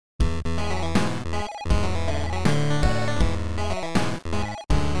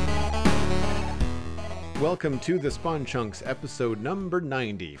Welcome to the Spawn Chunks, episode number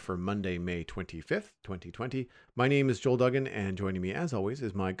 90 for Monday, May 25th, 2020. My name is Joel Duggan, and joining me, as always,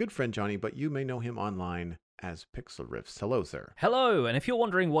 is my good friend Jonny, but you may know him online as Pixel Riffs. Hello, sir. Hello, and if you're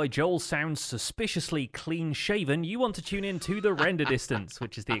wondering why Joel sounds suspiciously clean-shaven, you want to tune in to The Render Distance,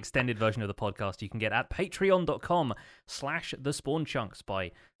 which is the extended version of the podcast you can get at patreon.com/thespawnchunks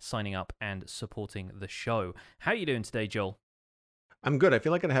by signing up and supporting the show. How are you doing today, Joel? I'm good. I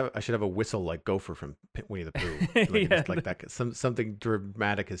feel like I should have a whistle like Gopher from Winnie the Pooh. Like that. Something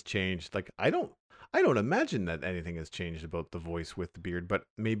dramatic has changed. Like I don't imagine that anything has changed about the voice with the beard, but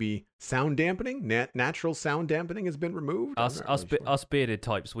maybe sound dampening, natural sound dampening has been removed. Us bearded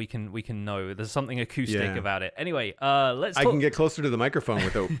types, we can know there's something acoustic about it. Anyway, let's. I can get closer to the microphone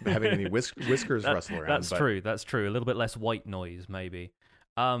without having any whiskers rustle around. That's true. A little bit less white noise, maybe.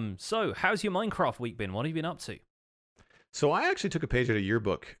 So how's your Minecraft week been? What have you been up to? So I actually took a page out of your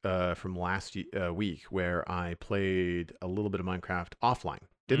book from last week where I played a little bit of Minecraft offline.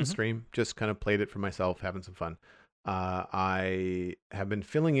 Didn't stream, just kind of played it for myself, having some fun. I have been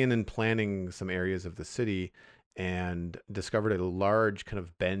filling in and planning some areas of the city and discovered a large kind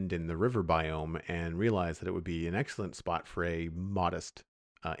of bend in the river biome and realized that it would be an excellent spot for a modest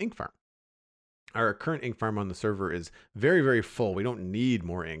ink farm. Our current ink farm on the server is very, very full. We don't need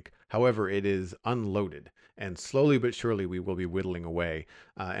more ink. However, it is unloaded, and slowly but surely we will be whittling away.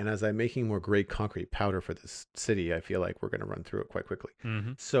 And as I'm making more gray concrete powder for this city, I feel like we're going to run through it quite quickly.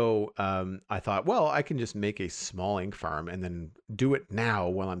 So I thought, well, I can just make a small ink farm and then do it now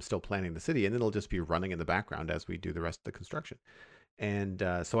while I'm still planning the city, and it'll just be running in the background as we do the rest of the construction. And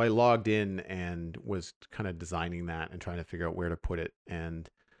so I logged in and was kind of designing that and trying to figure out where to put it and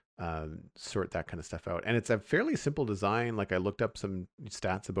sort that kind of stuff out. And it's a fairly simple design. Like I looked up some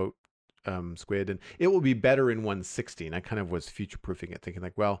stats about Squid, and it will be better in 1.16. I kind of was future proofing it, thinking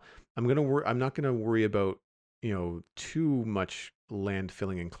like, well, I'm not gonna worry about too much land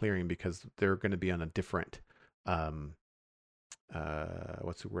filling and clearing because they're going to be on a different what's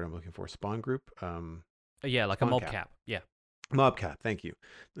the word I'm looking for? Spawn group. Yeah, like a mob cap. Yeah. Mob cap. Thank you.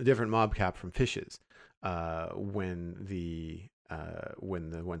 The different mob cap from fishes when the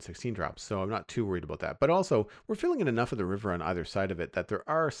 1.16 drops. So I'm not too worried about that. But also, we're filling in enough of the river on either side of it that there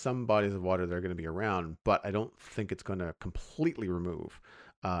are some bodies of water that are going to be around, but I don't think it's going to completely remove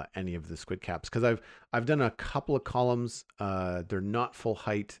any of the squid caps, because I've done a couple of columns. They're not full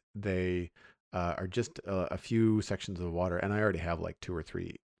height. They are just a few sections of water, and I already have like 2 or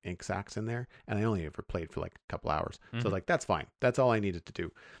 3 ink sacks in there, and I only ever played for like a couple hours. So like that's fine. That's all I needed to do.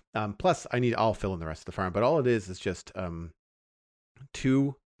 Plus I'll fill in the rest of the farm, but all it is just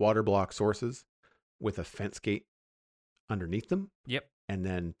 2 water block sources with a fence gate underneath them. Yep. And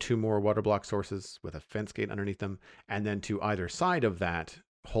then 2 more water block sources with a fence gate underneath them. And then to either side of that,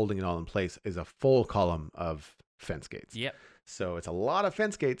 holding it all in place, is a full column of fence gates. Yep. So it's a lot of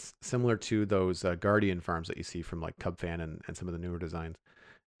fence gates, similar to those Guardian farms that you see from like Cubfan and some of the newer designs.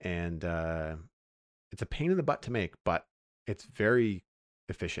 And it's a pain in the butt to make, but it's very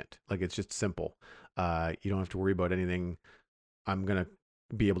efficient. Like it's just simple. You don't have to worry about anything. I'm going to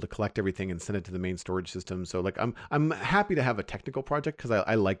be able to collect everything and send it to the main storage system. So like I'm happy to have a technical project because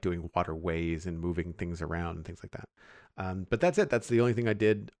I like doing waterways and moving things around and things like that. But that's it. That's the only thing I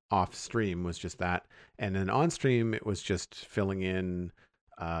did off stream was just that. And then on stream, it was just filling in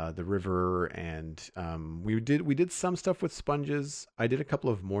the river, and we did some stuff with sponges. I did a couple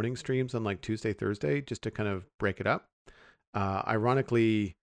of morning streams on like Tuesday, Thursday, just to kind of break it up.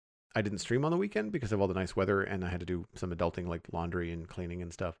 Ironically, I didn't stream on the weekend because of all the nice weather, and I had to do some adulting like laundry and cleaning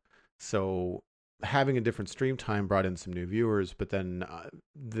and stuff. So having a different stream time brought in some new viewers, but then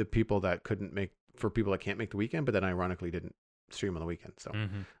the people that can't make the weekend, but then ironically didn't stream on the weekend. So,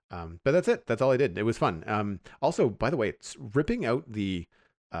 but that's it. That's all I did. It was fun. Also, by the way, it's ripping out the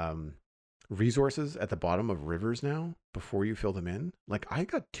resources at the bottom of rivers now before you fill them in. Like I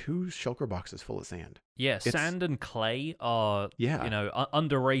got 2 shulker boxes full of sand. Yeah, sand and clay are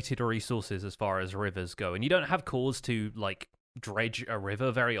underrated resources as far as rivers go, and you don't have cause to like dredge a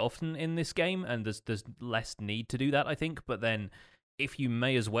river very often in this game, and there's less need to do that, I think. But then if you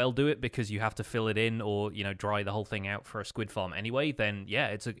may as well do it because you have to fill it in or dry the whole thing out for a squid farm anyway, then yeah,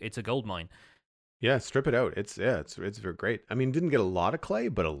 it's a gold mine. Yeah, strip it out. It's very great. I mean, didn't get a lot of clay,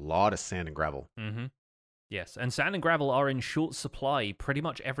 but a lot of sand and gravel. Yes, and sand and gravel are in short supply pretty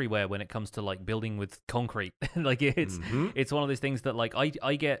much everywhere when it comes to like building with concrete. Like it's one of those things that like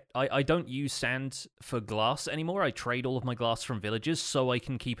I don't use sand for glass anymore. I trade all of my glass from villages so I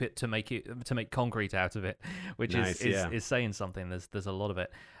can keep it to make concrete out of it, which nice, is saying something. There's a lot of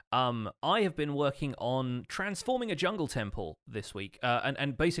it. I have been working on transforming a jungle temple this week,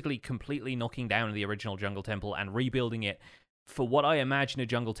 and basically completely knocking down the original jungle temple and rebuilding it for what I imagine a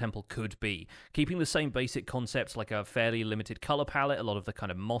jungle temple could be, keeping the same basic concepts, like a fairly limited color palette, a lot of the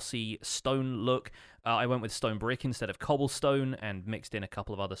kind of mossy stone look. I went with stone brick instead of cobblestone and mixed in a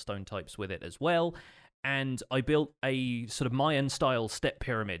couple of other stone types with it as well. And I built a sort of Mayan-style step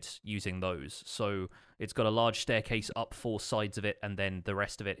pyramid using those. So it's got a large staircase up 4 sides of it, and then the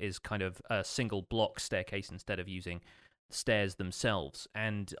rest of it is kind of a single block staircase instead of using stairs themselves.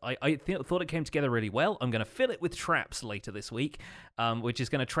 And I thought it came together really well. I'm going to fill it with traps later this week, which is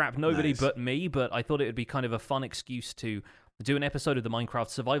going to trap nobody but me, but I thought it would be kind of a fun excuse to do an episode of the Minecraft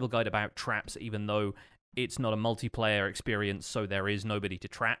Survival Guide about traps, even though it's not a multiplayer experience, so there is nobody to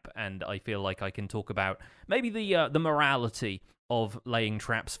trap, and I feel like I can talk about maybe the morality of laying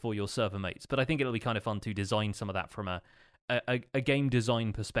traps for your server mates. But I think it'll be kind of fun to design some of that from a game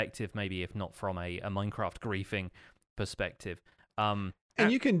design perspective, maybe, if not from a Minecraft griefing perspective. And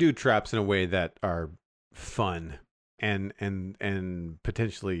you can do traps in a way that are fun and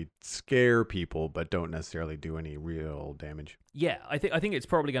potentially scare people, but don't necessarily do any real damage. Yeah, I think it's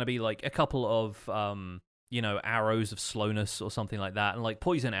probably going to be like a couple of arrows of slowness or something like that, and like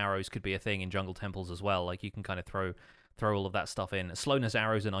poison arrows could be a thing in jungle temples as well. Like you can kind of throw all of that stuff in. Slowness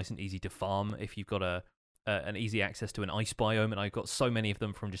arrows are nice and easy to farm if you've got an easy access to an ice biome, and I got so many of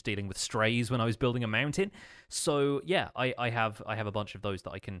them from just dealing with strays when I was building a mountain. So yeah, I have a bunch of those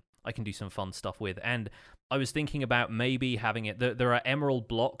that I can do some fun stuff with. And I was thinking about maybe having it. There are emerald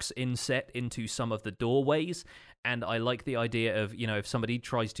blocks inset into some of the doorways, and I like the idea of, if somebody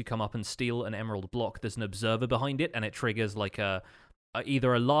tries to come up and steal an emerald block, there's an observer behind it, and it triggers like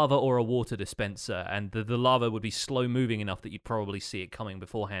either a lava or a water dispenser, and the lava would be slow moving enough that you'd probably see it coming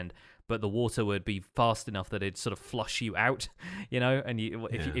beforehand, but the water would be fast enough that it'd sort of flush you out, and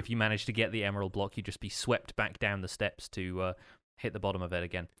if you manage to get the emerald block, you'd just be swept back down the steps to hit the bottom of it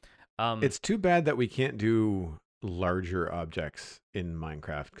again. It's too bad that we can't do larger objects in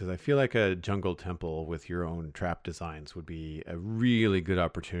Minecraft, because I feel like a jungle temple with your own trap designs would be a really good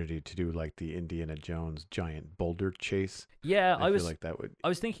opportunity to do like the Indiana Jones giant boulder chase. Yeah, I feel like that would. I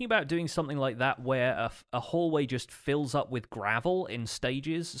was thinking about doing something like that where a hallway just fills up with gravel in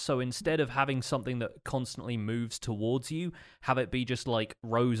stages. So instead of having something that constantly moves towards you, have it be just like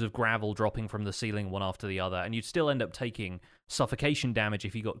rows of gravel dropping from the ceiling one after the other, and you'd still end up taking suffocation damage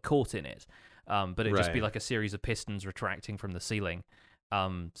if you got caught in it. But it'd just be like a series of pistons retracting from the ceiling.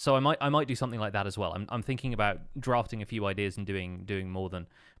 So I might do something like that as well. I'm thinking about drafting a few ideas and doing more than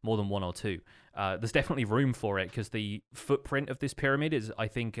one or two. There's definitely room for it because the footprint of this pyramid is, I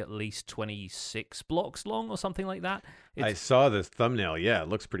think, at least 26 blocks long or something like that. I saw this thumbnail. Yeah, it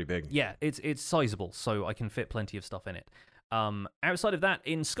looks pretty big. Yeah, it's sizable, so I can fit plenty of stuff in it. Outside of that,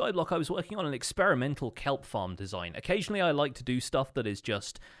 in Skyblock, I was working on an experimental kelp farm design. Occasionally, I like to do stuff that is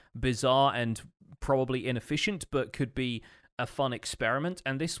just bizarre and probably inefficient, but could be a fun experiment.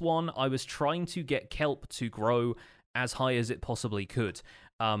 And this one, I was trying to get kelp to grow as high as it possibly could.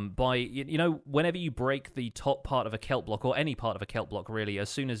 By whenever you break the top part of a kelp block, or any part of a kelp block, really, as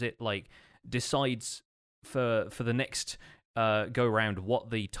soon as it like decides for the next go round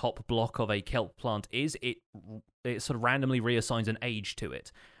what the top block of a kelp plant is, it sort of randomly reassigns an age to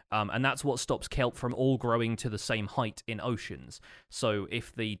it. And that's what stops kelp from all growing to the same height in oceans. So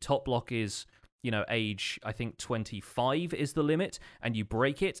if the top block is, age, I think 25 is the limit, and you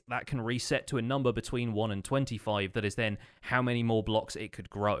break it, that can reset to a number between 1 and 25 that is then how many more blocks it could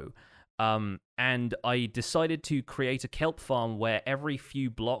grow. And I decided to create a kelp farm where every few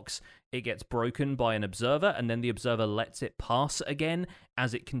blocks it gets broken by an observer, and then the observer lets it pass again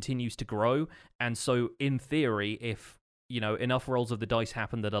as it continues to grow. And so, in theory, if enough rolls of the dice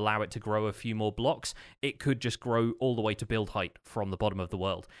happen that allow it to grow a few more blocks, it could just grow all the way to build height from the bottom of the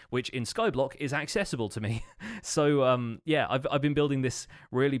world, which in Skyblock is accessible to me. So, I've been building this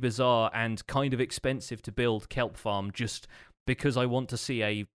really bizarre and kind of expensive to build kelp farm just because I want to see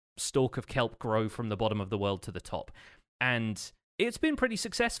a stalk of kelp grow from the bottom of the world to the top. And it's been pretty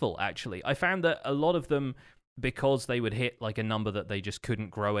successful, actually. I found that a lot of them, because they would hit like a number that they just couldn't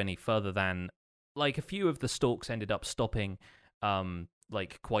grow any further than, like a few of the stalks ended up stopping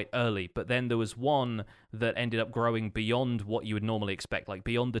like quite early, but then there was one that ended up growing beyond what you would normally expect, like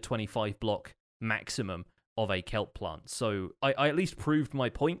beyond the 25 block maximum of a kelp plant. So I at least proved my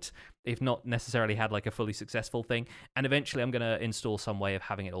point, if not necessarily had like a fully successful thing. And eventually I'm going to install some way of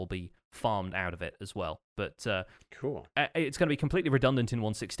having it all be farmed out of it as well. But cool. It's going to be completely redundant in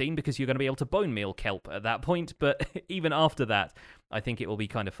 1.16 because you're going to be able to bone meal kelp at that point. But even after that, I think it will be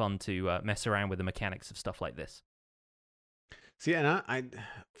kind of fun to mess around with the mechanics of stuff like this. See, and I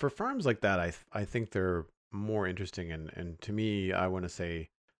for farms like that, I think they're more interesting, and to me, I want to say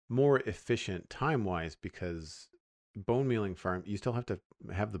more efficient time-wise, because bone mealing farm, you still have to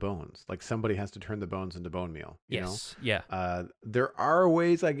have the bones. Like somebody has to turn the bones into bone meal. You know? Yeah. There are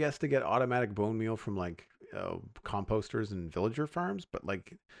ways, I guess, to get automatic bone meal from like composters and villager farms, but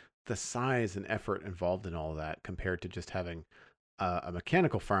like the size and effort involved in all of that compared to just having a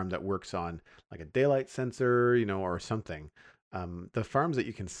mechanical farm that works on like a daylight sensor, or something. The farms that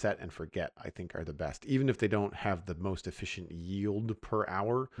you can set and forget, I think, are the best, even if they don't have the most efficient yield per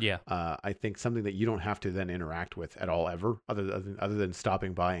hour. Yeah. I think something that you don't have to then interact with at all ever, other than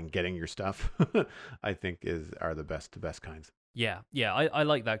stopping by and getting your stuff, I think are the best kinds. Yeah. I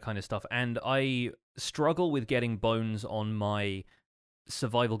like that kind of stuff, and I struggle with getting bones on my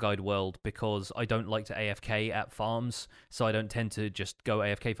survival guide world because I don't like to AFK at farms, so I don't tend to just go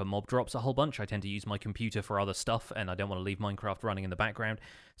AFK for mob drops a whole bunch. I tend to use my computer for other stuff, and I don't want to leave Minecraft running in the background,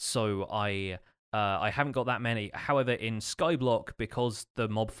 so I haven't got that many. However, in Skyblock, because the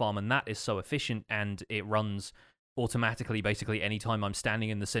mob farm and that is so efficient and it runs automatically basically anytime I'm standing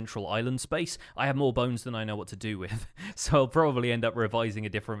in the central island space, I have more bones than I know what to do with. So I'll probably end up revising a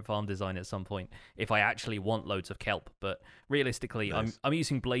different farm design at some point if I actually want loads of kelp. But realistically, nice. I'm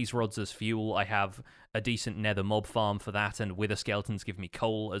using blaze rods as fuel. I have a decent nether mob farm for that, and wither skeletons give me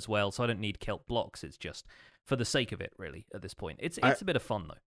coal as well, so I don't need kelp blocks. It's just for the sake of it, really, at this point. It's a bit of fun,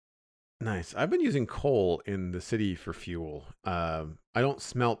 though. Nice. I've been using coal in the city for fuel. I don't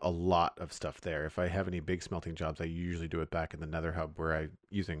smelt a lot of stuff there. If I have any big smelting jobs, I usually do it back in the nether hub where I'm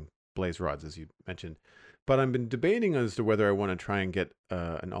using blaze rods, as you mentioned. But I've been debating as to whether I want to try and get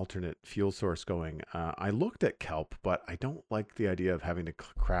an alternate fuel source going. I looked at kelp, but I don't like the idea of having to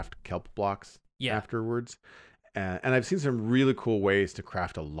craft kelp blocks afterwards. And I've seen some really cool ways to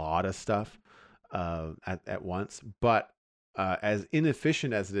craft a lot of stuff at once. But as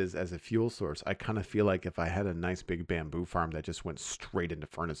inefficient as it is as a fuel source, I kind of feel like if I had a nice big bamboo farm that just went straight into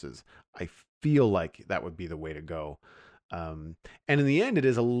furnaces, I feel like that would be the way to go. And in the end, it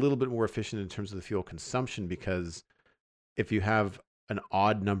is a little bit more efficient in terms of the fuel consumption, because if you have an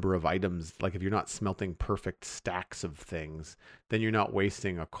odd number of items, like if you're not smelting perfect stacks of things, then you're not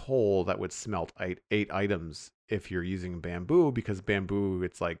wasting a coal that would smelt eight items if you're using bamboo, because bamboo,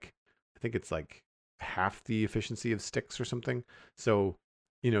 I think it's like half the efficiency of sticks or something. So,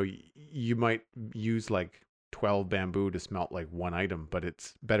 you might use like 12 bamboo to smelt like one item, but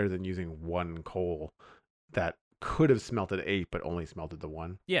it's better than using one coal that could have smelted 8 but only smelted the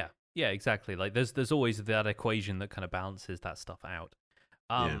 1. Yeah, exactly. Like there's always that equation that kind of balances that stuff out.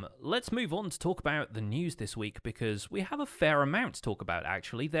 Let's move on to talk about the news this week, because we have a fair amount to talk about,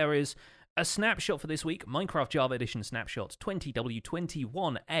 actually. There is a snapshot for this week, Minecraft Java Edition Snapshot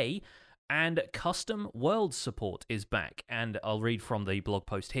 20W21A, and custom world support is back, and I'll read from the blog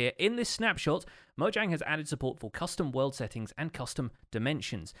post here. In this snapshot, Mojang has added support for custom world settings and custom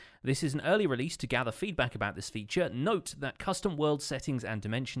dimensions. This is an early release to gather feedback about this feature. Note that custom world settings and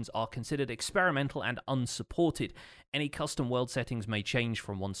dimensions are considered experimental and unsupported. Any custom world settings may change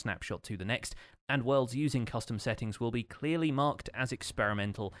from one snapshot to the next, and worlds using custom settings will be clearly marked as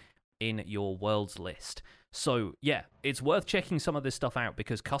experimental in your worlds list. So yeah, it's worth checking some of this stuff out,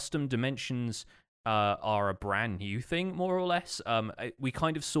 because custom dimensions are a brand new thing, more or less. We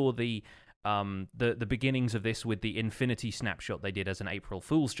kind of saw the beginnings of this with the Infinity snapshot they did as an April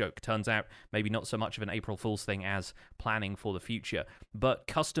Fool's joke. Turns out maybe not so much of an April Fool's thing as planning for the future. But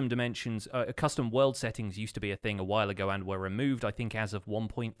custom dimensions, custom world settings used to be a thing a while ago and were removed, I think, as of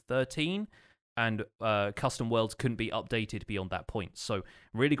 1.13. And custom worlds couldn't be updated beyond that point. So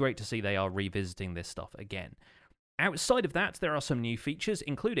really great to see they are revisiting this stuff again. Outside of that, there are some new features,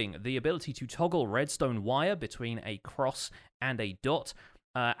 including the ability to toggle redstone wire between a cross and a dot,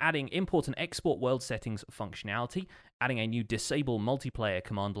 adding import and export world settings functionality, adding a new disable multiplayer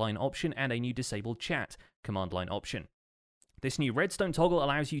command line option, and a new disable chat command line option. This new redstone toggle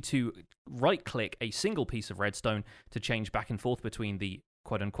allows you to right-click a single piece of redstone to change back and forth between the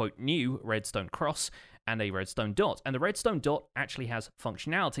quote-unquote new redstone cross and a redstone dot. And the redstone dot actually has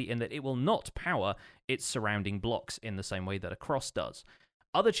functionality in that it will not power its surrounding blocks in the same way that a cross does.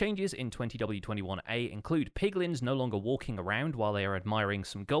 Other changes in 20W21A include piglins no longer walking around while they are admiring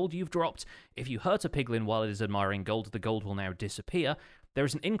some gold you've dropped. If you hurt a piglin while it is admiring gold, the gold will now disappear. There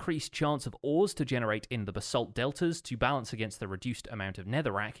is an increased chance of ores to generate in the basalt deltas to balance against the reduced amount of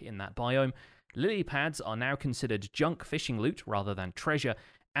netherrack in that biome. Lily pads are now considered junk fishing loot rather than treasure,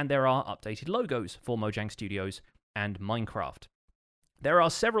 and there are updated logos for Mojang Studios and Minecraft. There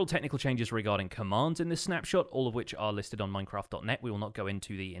are several technical changes regarding commands in this snapshot, all of which are listed on Minecraft.net. We will not go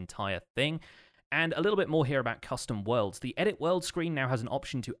into the entire thing. And a little bit more here about custom worlds. The Edit World screen now has an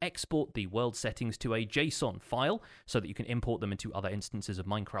option to export the world settings to a JSON file so that you can import them into other instances of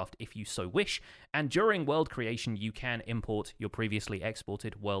Minecraft if you so wish. And during world creation, you can import your previously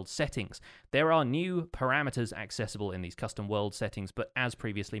exported world settings. There are new parameters accessible in these custom world settings, but as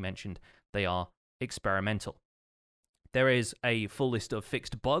previously mentioned, they are experimental. There is a full list of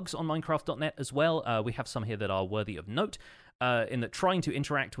fixed bugs on Minecraft.net as well. We have some here that are worthy of note, in that trying to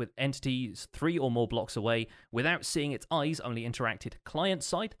interact with entities 3 or more blocks away without seeing its eyes only interacted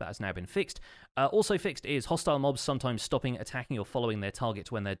client-side. That has now been fixed. Also fixed is hostile mobs sometimes stopping attacking or following their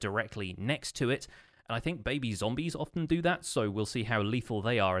target when they're directly next to it. And I think baby zombies often do that, so we'll see how lethal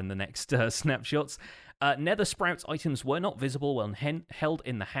they are in the next snapshots. Nether sprouts items were not visible when held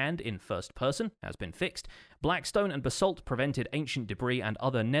in the hand in first person, has been fixed. Blackstone and basalt prevented ancient debris and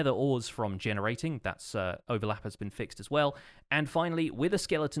other nether ores from generating. That's overlap has been fixed as well. And finally, wither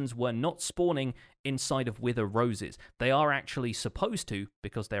skeletons were not spawning inside of wither roses. They are actually supposed to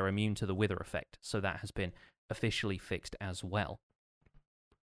because they're immune to the wither effect, so that has been officially fixed as well.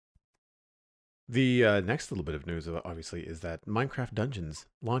 The next little bit of news, obviously, is that Minecraft Dungeons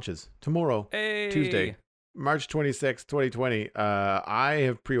launches tomorrow, Tuesday, March 26th, 2020. I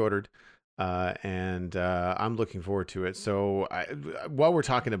have pre-ordered, and I'm looking forward to it. So while we're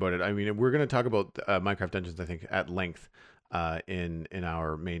talking about it, I mean, we're going to talk about Minecraft Dungeons, I think, at length in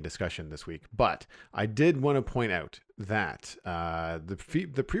our main discussion this week. But I did want to point out that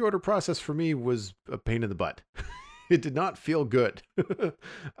the pre-order process for me was a pain in the butt. It did not feel good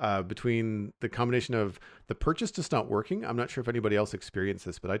between the combination of the purchase just not working. I'm not sure if anybody else experienced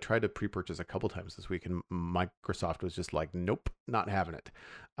this, but I tried to pre-purchase a couple times this week, and Microsoft was just like, nope, not having it.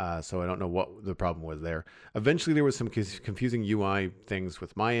 So I don't know what the problem was there. Eventually, there was some confusing UI things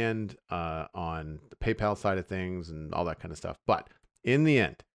with my end on the PayPal side of things and all that kind of stuff. But in the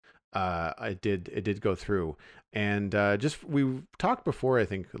end, it did go through. And we talked before, I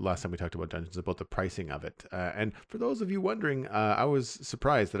think last time we talked about Dungeons, about the pricing of it. And for those of you wondering, I was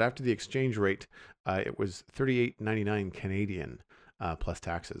surprised that after the exchange rate, it was $38.99 Canadian plus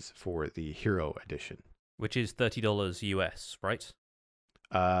taxes for the Hero Edition, which is $30 US, right?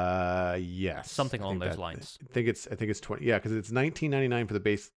 Yes, something along those lines. I think it's 20. Yeah, because it's $19.99 for the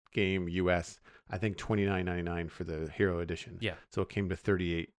base game US. I think $29.99 for the Hero Edition. Yeah, so it came to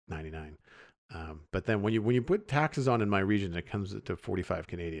 $38.99. But then when you put taxes on in my region, it comes to 45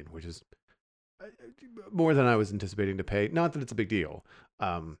 Canadian, which is more than I was anticipating to pay. Not that it's a big deal,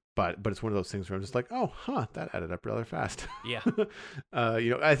 but it's one of those things where I'm just like, oh, that added up rather fast. Yeah.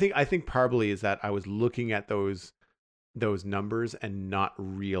 I think probably is that I was looking at those numbers and not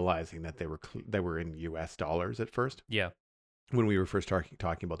realizing that they were in US dollars at first. Yeah. When we were first talking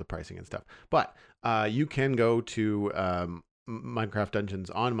about the pricing and stuff. But you can go to Minecraft Dungeons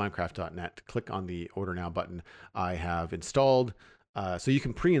on Minecraft.net, click on the Order Now button. I have installed, so you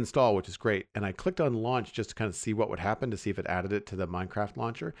can pre-install, which is great. And I clicked on Launch just to kind of see what would happen, to see if it added it to the Minecraft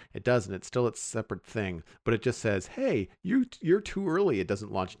launcher. It doesn't. It's still its separate thing. But it just says, hey, you're too early. It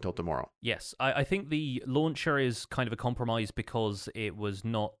doesn't launch until tomorrow. Yes, I think the launcher is kind of a compromise because it was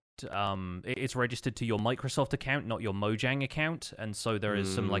not it's registered to your Microsoft account, not your Mojang account, and so there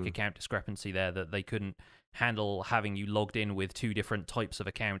is some account discrepancy there that they couldn't handle having you logged in with two different types of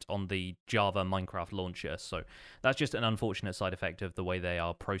account on the Java Minecraft launcher. So that's just an unfortunate side effect of the way they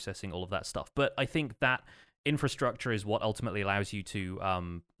are processing all of that stuff. But I think that infrastructure is what ultimately allows you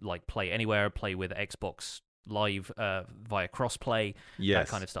to play anywhere, play with Xbox Live via crossplay, that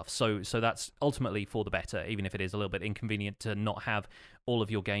kind of stuff. So that's ultimately for the better, even if it is a little bit inconvenient to not have all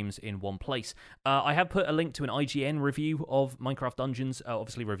of your games in one place. I have put a link to an IGN review of Minecraft Dungeons.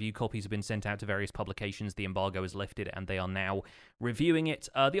 Obviously, review copies have been sent out to various publications. The embargo is lifted, and they are now reviewing it.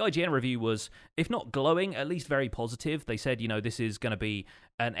 The IGN review was, if not glowing, at least very positive. They said, this is going to be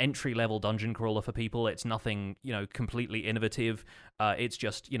an entry-level dungeon crawler for people. It's nothing, completely innovative. It's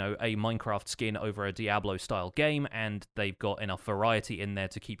just, a Minecraft skin over a Diablo-style game, and they've got enough variety in there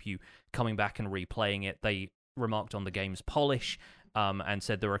to keep you coming back and replaying it. They remarked on the game's polish, and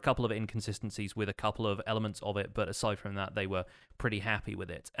said there were a couple of inconsistencies with a couple of elements of it, but aside from that, they were pretty happy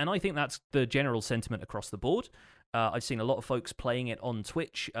with it. And I think that's the general sentiment across the board. I've seen a lot of folks playing it on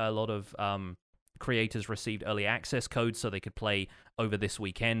Twitch. A lot of creators received early access codes so they could play over this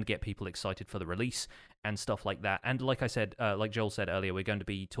weekend, get people excited for the release and stuff like that. And like I said, like Joel said earlier, we're going to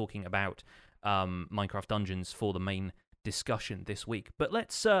be talking about Minecraft Dungeons for the main discussion this week. But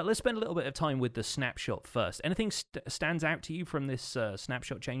let's spend a little bit of time with the snapshot first. Anything stands out to you from this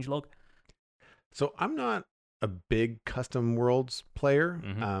snapshot changelog? So I'm not a big custom worlds player,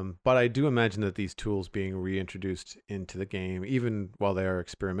 but I do imagine that these tools being reintroduced into the game, even while they are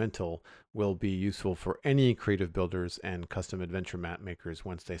experimental, will be useful for any creative builders and custom adventure map makers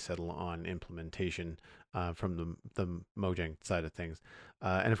once they settle on implementation from the Mojang side of things.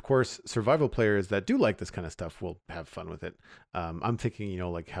 And of course, survival players that do like this kind of stuff will have fun with it. I'm thinking,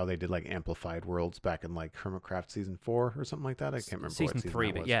 like how they did like amplified worlds back in like Hermitcraft season 4 or something like that. I can't remember season what season 3,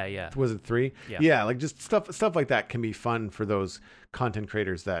 that but was. yeah. Was it 3? Yeah, like just stuff like that can be fun for those content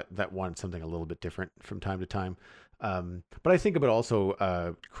creators that want something a little bit different from time to time. But I think about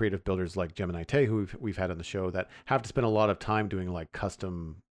also creative builders like Gemini Tay, who we've had on the show, that have to spend a lot of time doing like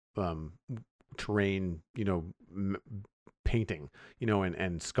custom terrain, painting,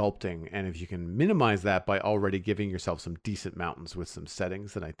 and sculpting. And if you can minimize that by already giving yourself some decent mountains with some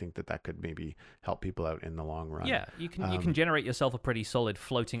settings, then I think that could maybe help people out in the long run. Yeah, you can generate yourself a pretty solid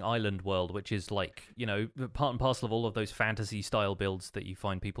floating island world, which is like, part and parcel of all of those fantasy style builds that you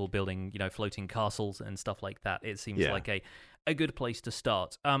find people building, floating castles and stuff like that. It seems like a good place to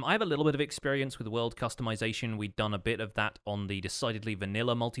start. I have a little bit of experience with world customization. We'd done a bit of that on the decidedly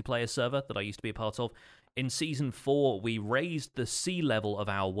vanilla multiplayer server that I used to be a part of. In Season 4, we raised the sea level of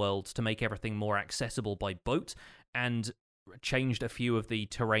our worlds to make everything more accessible by boat, and changed a few of the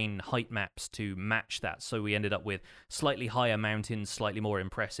terrain height maps to match that. So we ended up with slightly higher mountains, slightly more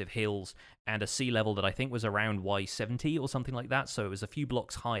impressive hills, and a sea level that I think was around Y70 or something like that. So it was a few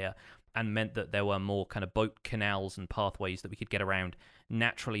blocks higher, and meant that there were more kind of boat canals and pathways that we could get around,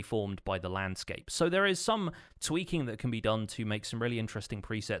 naturally formed by the landscape. So there is some tweaking that can be done to make some really interesting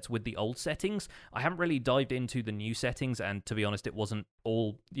presets with the old settings. I haven't really dived into the new settings, and to be honest, it wasn't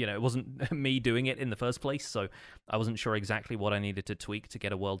it wasn't me doing it in the first place, so I wasn't sure exactly what I needed to tweak to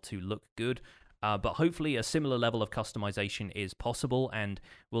get a world to look good. But hopefully a similar level of customization is possible, and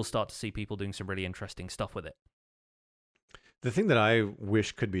we'll start to see people doing some really interesting stuff with it. The thing that I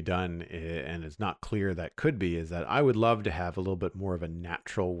wish could be done, and it's not clear that could be, is that I would love to have a little bit more of a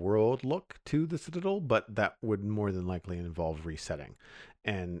natural world look to the Citadel, but that would more than likely involve resetting.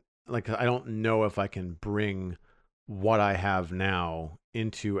 And like, I don't know if I can bring what I have now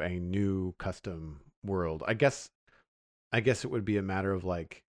into a new custom world. I guess it would be a matter of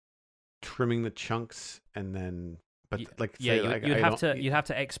like trimming the chunks and then. But you'd have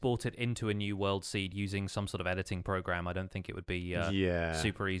to export it into a new world seed using some sort of editing program. I don't think it would be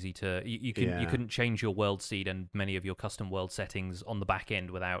super easy to. You couldn't change your world seed and many of your custom world settings on the back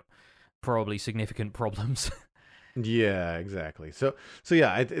end without probably significant problems. Yeah, exactly. So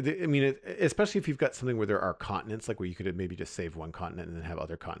yeah, I mean, especially if you've got something where there are continents, like where you could maybe just save one continent and then have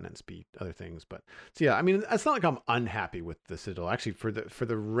other continents be other things. But so yeah, I mean, it's not like I'm unhappy with the Citadel. Actually, for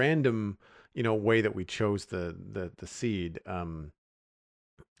the random way that we chose the seed,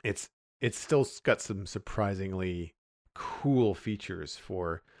 it's still got some surprisingly cool features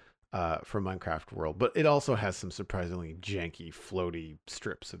for Minecraft world, but it also has some surprisingly janky, floaty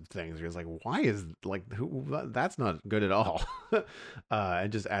strips of things. Where it's like, why is that's not good at all. It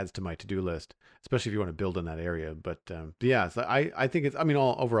just adds to my to-do list, especially if you want to build in that area. But yeah, so I think it's. I mean,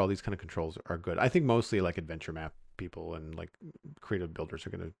 overall, these kind of controls are good. I think mostly like adventure map people and like creative builders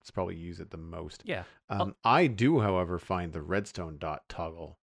are going to probably use it the most. Yeah. I do, however, find the redstone dot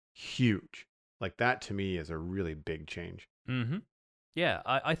toggle huge. Like that to me is a really big change. Mm-hmm. Yeah,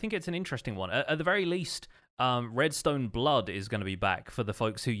 I think it's an interesting one. At the very least, redstone blood is going to be back for the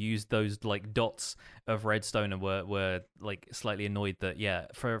folks who used those like dots of redstone and were like slightly annoyed that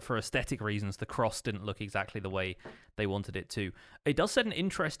for aesthetic reasons the cross didn't look exactly the way they wanted it to. It does set an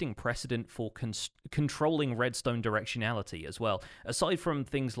interesting precedent for controlling redstone directionality as well. Aside from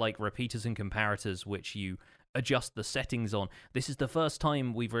things like repeaters and comparators, which you adjust the settings on, this is the first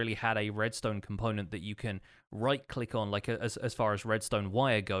time we've really had a redstone component that you can right click on, like as far as redstone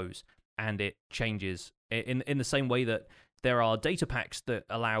wire goes, and it changes in the same way that there are data packs that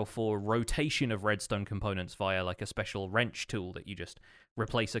allow for rotation of redstone components via like a special wrench tool that you just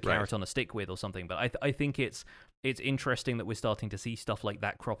replace a carrot on a stick with or something. But I think it's interesting that we're starting to see stuff like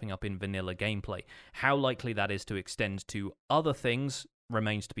that cropping up in vanilla gameplay. How likely that is to extend to other things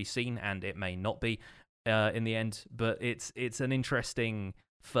remains to be seen, and it may not be in the end, but it's an interesting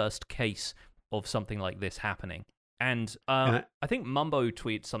first case of something like this happening. And I think Mumbo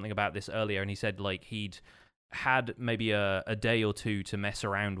tweeted something about this earlier, and he said like he'd had maybe a day or two to mess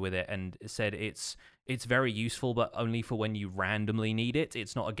around with it and said it's very useful, but only for when you randomly need it.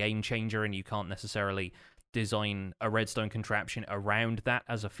 It's not a game changer, and you can't necessarily design a redstone contraption around that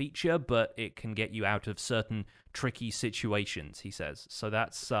as a feature, but it can get you out of certain tricky situations, he says. So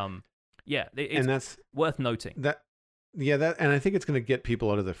that's it's that's worth noting. And I think it's going to get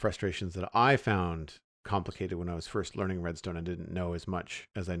people out of the frustrations that I found complicated when I was first learning redstone and didn't know as much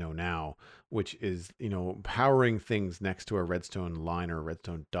as I know now, which is, powering things next to a redstone line or a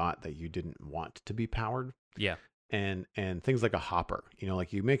redstone dot that you didn't want to be powered. Yeah. And things like a hopper,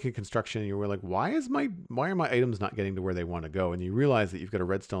 like you make a construction and you're like, why are my items not getting to where they want to go? And you realize that you've got a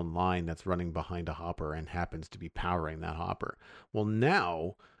redstone line that's running behind a hopper and happens to be powering that hopper. Well,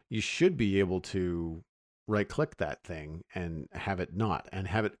 now you should be able to right click that thing and have it not, and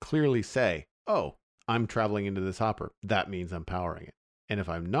have it clearly say, oh, I'm traveling into this hopper. That means I'm powering it. And if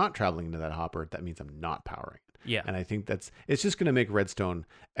I'm not traveling into that hopper, that means I'm not powering it. Yeah. And I think it's just going to make redstone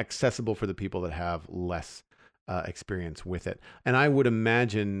accessible for the people that have less experience with it. And I would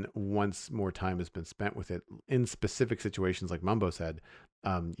imagine once more time has been spent with it in specific situations, like Mumbo said,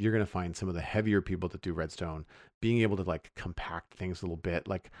 you're going to find some of the heavier people that do redstone being able to like compact things a little bit.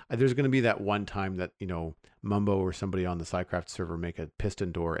 Like there's going to be that one time that, Mumbo or somebody on the SciCraft server make a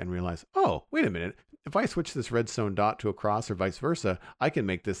piston door and realize, oh, wait a minute. If I switch this redstone dot to a cross or vice versa, I can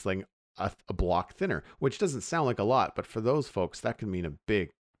make this thing a block thinner, which doesn't sound like a lot, but for those folks, that can mean a big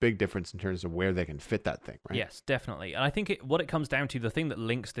difference in terms of where they can fit that thing, right? Yes, definitely. And I think what it comes down to, the thing that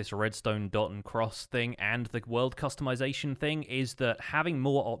links this redstone dot and cross thing and the world customization thing, is that having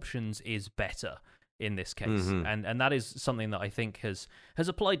more options is better in this case. Mm-hmm. And that is something that I think has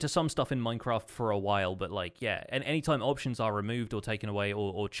applied to some stuff in Minecraft for a while, but and anytime options are removed or taken away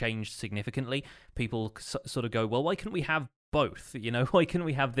or changed significantly, people sort of go, well, why couldn't we have both? Why couldn't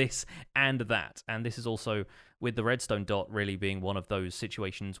we have this and that? And this is also with the redstone dot really being one of those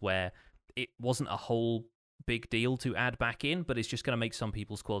situations where it wasn't a whole big deal to add back in, but it's just going to make some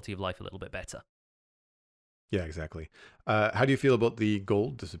people's quality of life a little bit better. Yeah, exactly. How do you feel about the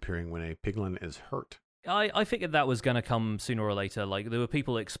gold disappearing when a piglin is hurt? I figured that was going to come sooner or later. Like, there were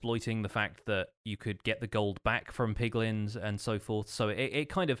people exploiting the fact that you could get the gold back from piglins and so forth. So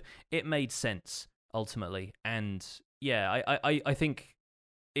it made sense ultimately. And yeah, I think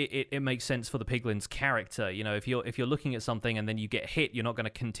it makes sense for the piglin's character. If you're looking at something and then you get hit, you're not going to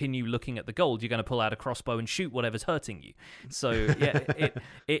continue looking at the gold. You're going to pull out a crossbow and shoot whatever's hurting you. So yeah,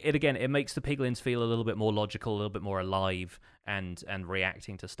 it makes the piglins feel a little bit more logical, a little bit more alive, and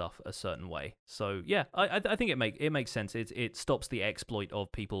reacting to stuff a certain way. So yeah, I think it makes sense. It stops the exploit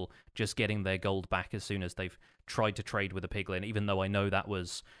of people just getting their gold back as soon as they've tried to trade with a piglin. Even though I know that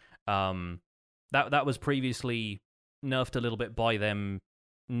was that was previously nerfed a little bit by them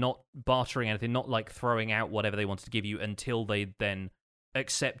not bartering anything, not like throwing out whatever they wanted to give you until they then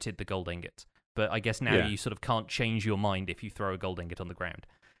accepted the gold ingot. But I guess now you sort of can't change your mind if you throw a gold ingot on the ground.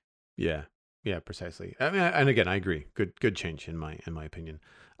 Yeah, precisely. I mean, and again, I agree. Good change in my opinion.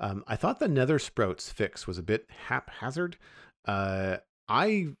 I thought the Nether Sprouts fix was a bit haphazard. I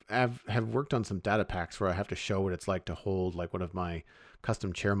have worked on some data packs where I have to show what it's like to hold like one of my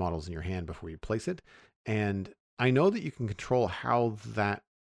custom chair models in your hand before you place it, and I know that you can control how that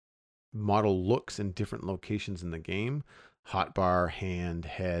model looks in different locations in the game, hotbar, hand,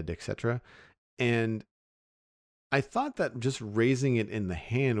 head, etc. And I thought that just raising it in the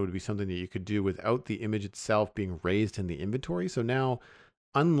hand would be something that you could do without the image itself being raised in the inventory. So now,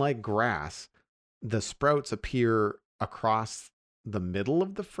 unlike grass, the sprouts appear across the middle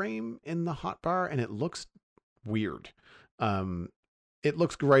of the frame in the hotbar, and it looks weird. It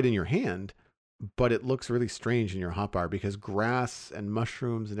looks right in your hand, but it looks really strange in your hotbar because grass and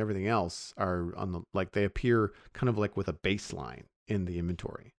mushrooms and everything else are on they appear kind of like with a baseline in the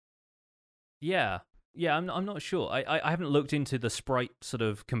inventory. Yeah, I'm not sure. I haven't looked into the sprite sort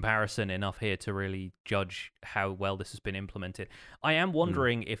of comparison enough here to really judge how well this has been implemented. I am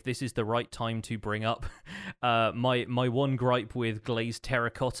wondering if this is the right time to bring up my one gripe with glazed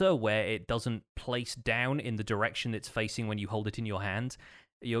terracotta, where it doesn't place down in the direction it's facing when you hold it in your hand.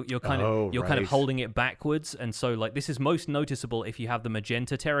 You're kind of holding it backwards, and so this is most noticeable if you have the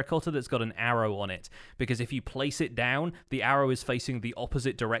magenta terracotta that's got an arrow on it, because if you place it down, the arrow is facing the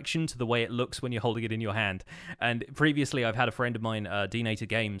opposite direction to the way it looks when you're holding it in your hand. And previously, I've had a friend of mine, Dnator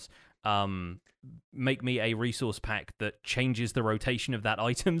Games, make me a resource pack that changes the rotation of that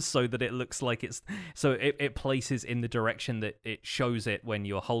item so that it looks like it places in the direction that it shows it when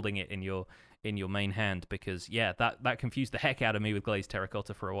you're holding it in your main hand, because that confused the heck out of me with glazed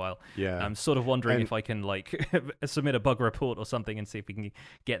terracotta for a while. I'm sort of wondering if I can submit a bug report or something and see if we can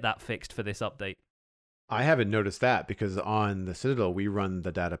get that fixed for this update. I haven't noticed that because on the Citadel, we run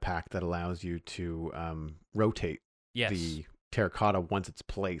the data pack that allows you to rotate Yes. the terracotta once it's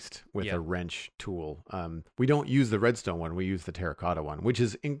placed with Yeah. a wrench tool. We don't use the redstone one. We use the terracotta one, which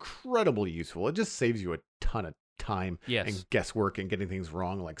is incredibly useful. It just saves you a ton of time and guesswork and getting things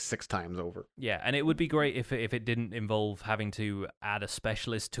wrong like 6 times over. Yeah, and it would be great if it didn't involve having to add a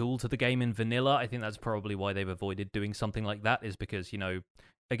specialist tool to the game in vanilla. I think that's probably why they've avoided doing something like that, is because,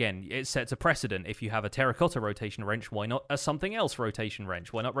 again, it sets a precedent. If you have a terracotta rotation wrench, why not a something else rotation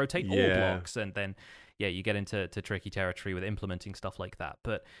wrench? Why not rotate all blocks? And then, you get into tricky territory with implementing stuff like that.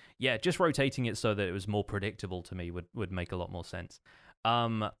 But yeah, just rotating it so that it was more predictable to me would make a lot more sense.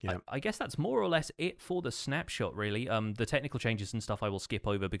 I guess that's more or less it for the snapshot, really. The technical changes and stuff I will skip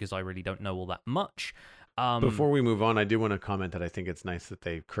over because I really don't know all that much. Before we move on, I do want to comment that I think it's nice that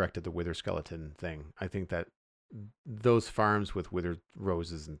they corrected the wither skeleton thing. I think that those farms with withered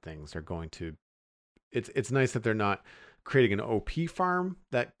roses and things are going to... It's nice that they're not creating an OP farm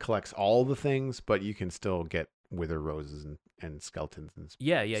that collects all the things, but you can still get wither roses and skeletons and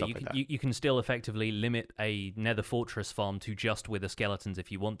stuff you can still effectively limit a nether fortress farm to just wither skeletons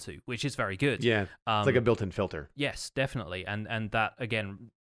if you want to, which is very good. Yeah, it's like a built-in filter. Yes, definitely, and that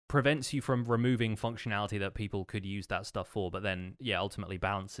again prevents you from removing functionality that people could use that stuff for, but then ultimately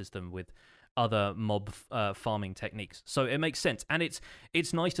balances them with other mob farming techniques. So it makes sense, and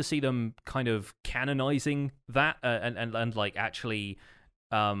it's nice to see them kind of canonizing that and like actually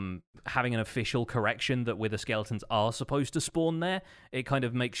having an official correction that wither skeletons are supposed to spawn there. It kind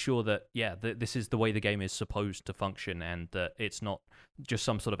of makes sure that this is the way the game is supposed to function, and that it's not just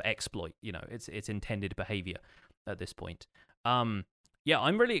some sort of exploit. It's intended behavior at this point. I'm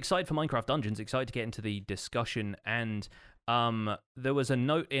really excited for Minecraft Dungeons, excited to get into the discussion, and there was a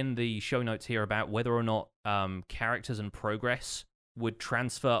note in the show notes here about whether or not characters and progress would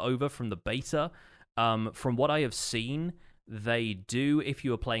transfer over from the beta. From what I have seen, they do if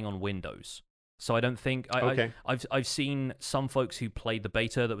you are playing on Windows. So I don't think... I've seen some folks who played the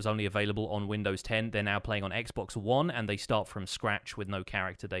beta that was only available on Windows 10. They're now playing on Xbox One, and they start from scratch with no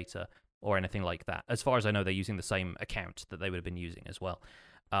character data or anything like that. As far as I know, they're using the same account that they would have been using as well.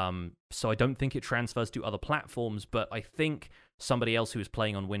 So I don't think it transfers to other platforms, but I think somebody else who was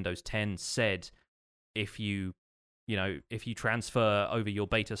playing on Windows 10 said if you transfer over your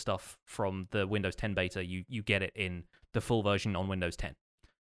beta stuff from the Windows 10 beta, you get it in the full version on Windows 10.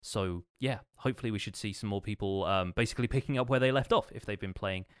 So hopefully we should see some more people basically picking up where they left off if they've been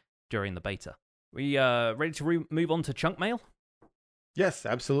playing during the beta. We ready to move on to chunk mail? Yes,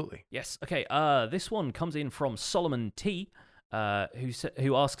 absolutely. Yes. Okay. This one comes in from Solomon T,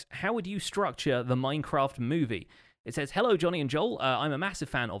 who asks, how would you structure the Minecraft movie? It says, hello, Jonny and Joel. I'm a massive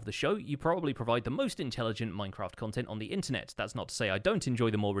fan of the show. You probably provide the most intelligent Minecraft content on the internet. That's not to say I don't enjoy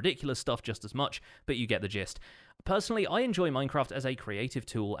the more ridiculous stuff just as much, but you get the gist. Personally, I enjoy Minecraft as a creative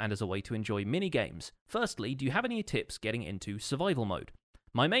tool and as a way to enjoy mini-games. Firstly, do you have any tips getting into survival mode?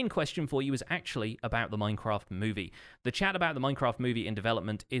 My main question for you is actually about the Minecraft movie. The chat about the Minecraft movie in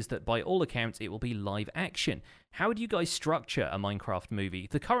development is that by all accounts it will be live action. How would you guys structure a Minecraft movie?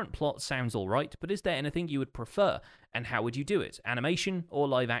 The current plot sounds alright, but is there anything you would prefer? And how would you do it? Animation or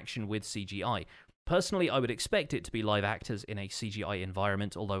live action with CGI? Personally, I would expect it to be live actors in a CGI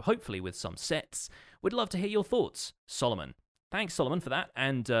environment, although hopefully with some sets. Would love to hear your thoughts. Solomon. Thanks, Solomon, for that,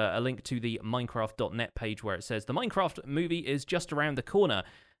 and a link to the Minecraft.net page where it says, the Minecraft movie is just around the corner,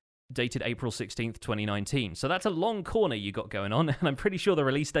 dated April 16th, 2019. So that's a long corner you got going on, and I'm pretty sure the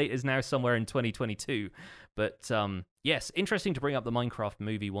release date is now somewhere in 2022. But yes, interesting to bring up the Minecraft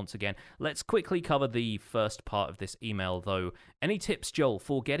movie once again. Let's quickly cover the first part of this email, though. Any tips, Joel,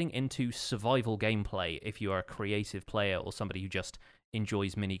 for getting into survival gameplay if you are a creative player or somebody who just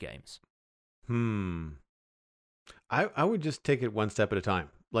enjoys minigames? I would just take it one step at a time.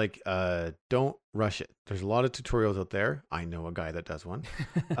 Like, don't rush it. There's a lot of tutorials out there. I know a guy that does one.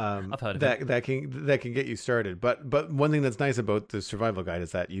 I've heard of that. That can get you started. But one thing that's nice about the survival guide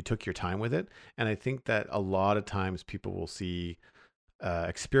is that you took your time with it. And I think that a lot of times people will see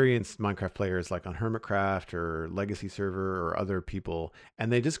experienced Minecraft players like on Hermitcraft or Legacy Server or other people,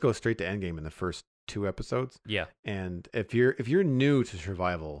 and they just go straight to endgame in the first 2 episodes. Yeah. And if you're new to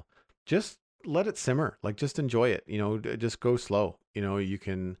survival, just let it simmer. Like, just enjoy it. Just go slow. You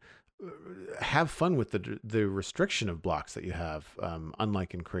can have fun with the restriction of blocks that you have,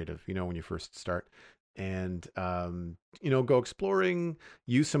 unlike in creative, when you first start. And go exploring,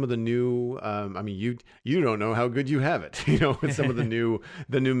 use some of the new you don't know how good you have it, with some of the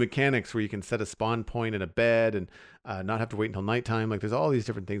new mechanics where you can set a spawn point in a bed and not have to wait until nighttime. Like, there's all these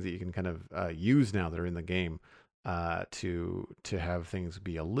different things that you can kind of use now that are in the game. to have things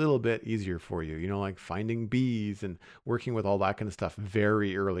be a little bit easier for you. You know, like finding bees and working with all that kind of stuff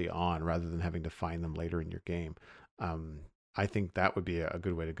very early on, rather than having to find them later in your game. I think that would be a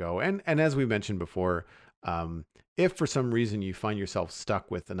good way to go. And as we mentioned before, if for some reason you find yourself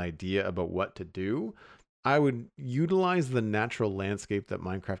stuck with an idea about what to do, I would utilize the natural landscape that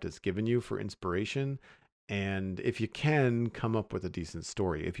Minecraft has given you for inspiration. And if you can, come up with a decent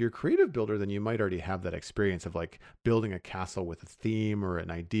story. If you're a creative builder, then you might already have that experience of like building a castle with a theme or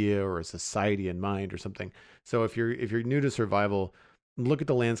an idea or a society in mind or something. So if you're new to survival, look at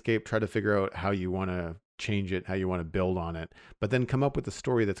the landscape, try to figure out how you want to change it, how you want to build on it, but then come up with a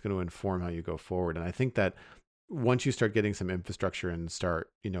story that's going to inform how you go forward. And I think that once you start getting some infrastructure and start,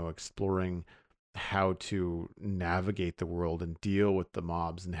 exploring how to navigate the world and deal with the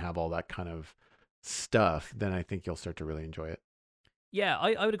mobs and have all that kind of stuff, then I think you'll start to really enjoy it. Yeah,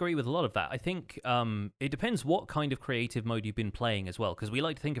 I would agree with a lot of that. I think it depends what kind of creative mode you've been playing as well, because we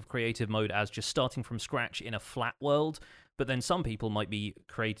like to think of creative mode as just starting from scratch in a flat world, but then some people might be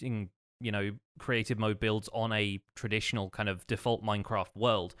creating, creative mode builds on a traditional kind of default Minecraft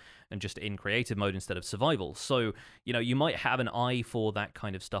world and just in creative mode instead of survival. So, you might have an eye for that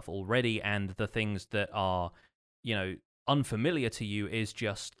kind of stuff already, and the things that are, unfamiliar to you is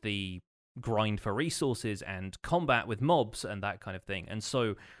just the grind for resources and combat with mobs and that kind of thing. And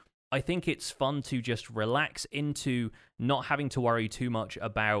so I think it's fun to just relax into not having to worry too much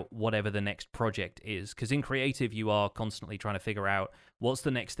about whatever the next project is, because in creative you are constantly trying to figure out what's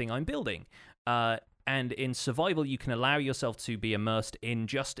the next thing I'm building. And in survival you can allow yourself to be immersed in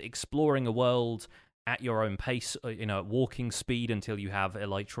just exploring a world at your own pace, at walking speed until you have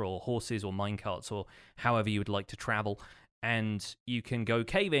elytra or horses or minecarts or however you would like to travel. And you can go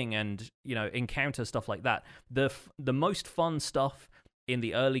caving and, encounter stuff like that. The most fun stuff in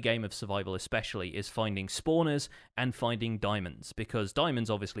the early game of survival especially is finding spawners and finding diamonds, because diamonds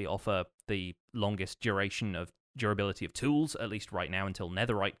obviously offer the longest durability of tools, at least right now until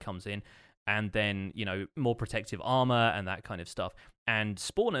netherite comes in, and then, more protective armor and that kind of stuff. And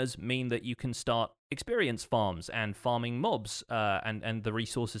spawners mean that you can start experience farms and farming mobs and the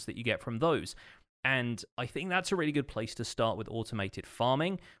resources that you get from those. And I think that's a really good place to start with automated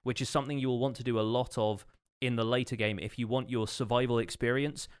farming, which is something you will want to do a lot of in the later game if you want your survival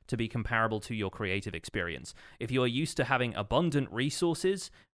experience to be comparable to your creative experience. If you are used to having abundant resources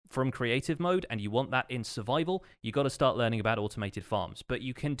from creative mode and you want that in survival, you got to start learning about automated farms. But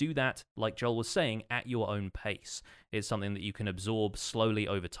you can do that, like Joel was saying, at your own pace. It's something that you can absorb slowly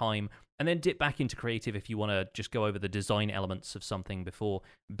over time and then dip back into creative if you want to just go over the design elements of something before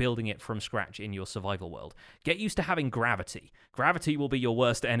building it from scratch in your survival world. Get used to having gravity. Gravity will be your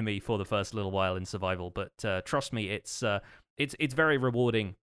worst enemy for the first little while in survival, but trust me, it's very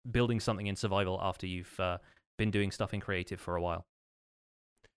rewarding building something in survival after you've been doing stuff in creative for a while.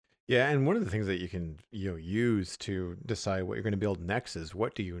 Yeah, and one of the things that you can use to decide what you're going to build next is,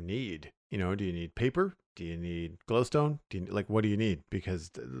 what do you need? Do you need paper? Do you need glowstone? What do you need?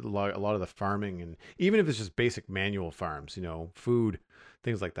 Because a lot of the farming, and even if it's just basic manual farms, food,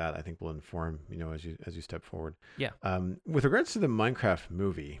 things like that, I think will inform, as you step forward. Yeah. With regards to the Minecraft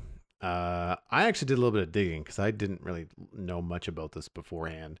movie, I actually did a little bit of digging because I didn't really know much about this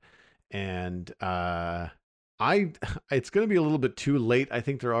beforehand, and it's going to be a little bit too late. I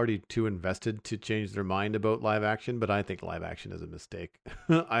think they're already too invested to change their mind about live action, but I think live action is a mistake.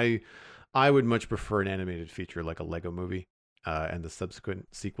 I would much prefer an animated feature like a Lego movie, and the subsequent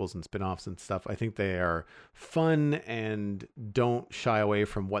sequels and spin-offs and stuff. I think they are fun and don't shy away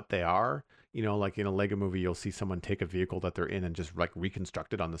from what they are. Like in a Lego movie, you'll see someone take a vehicle that they're in and just like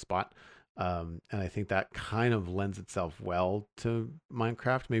reconstruct it on the spot. And I think that kind of lends itself well to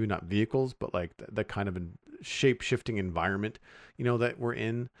Minecraft. Maybe not vehicles, but like the kind of shape-shifting environment, that we're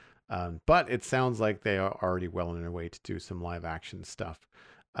in. But it sounds like they are already well on their way to do some live action stuff.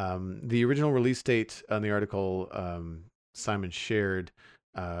 The original release date on the article Simon shared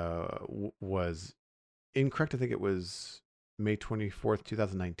was incorrect. I think it was May 24th,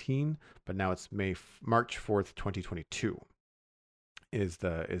 2019, but now it's March 4th, 2022 is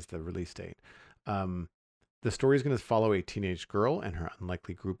the release date. The story is going to follow a teenage girl and her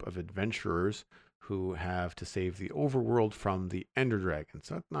unlikely group of adventurers who have to save the overworld from the Ender Dragon.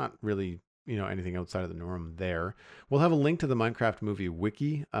 So it's not really, anything outside of the norm there. We'll have a link to the Minecraft movie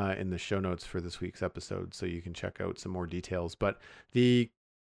wiki in the show notes for this week's episode, so you can check out some more details. But the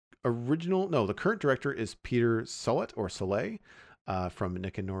current director is Peter Soleil from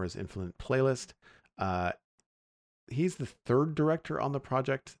Nick and Nora's Infinite Playlist. He's the third director on the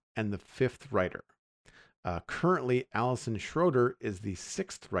project and the fifth writer. Currently, Alison Schroeder is the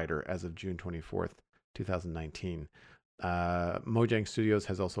sixth writer as of June 24th, 2019. Mojang Studios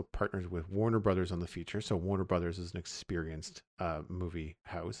has also partnered with Warner Brothers on the feature. So Warner Brothers is an experienced movie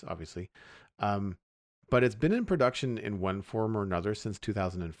house, obviously. But it's been in production in one form or another since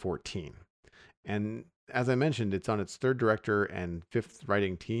 2014. And as I mentioned, it's on its third director and fifth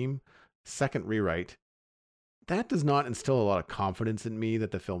writing team, second rewrite. That does not instill a lot of confidence in me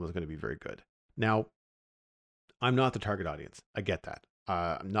that the film is going to be very good. Now, I'm not the target audience. I get that.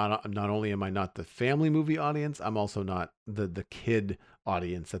 Not only am I not the family movie audience, I'm also not the kid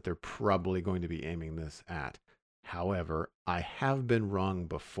audience that they're probably going to be aiming this at. However, I have been wrong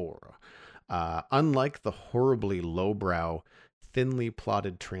before. Unlike the horribly lowbrow, thinly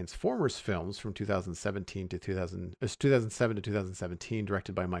plotted Transformers films from 2007 to 2017,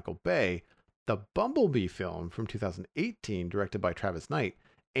 directed by Michael Bay, the Bumblebee film from 2018, directed by Travis Knight,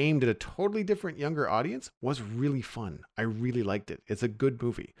 aimed at a totally different younger audience, was really fun. I really liked it. It's a good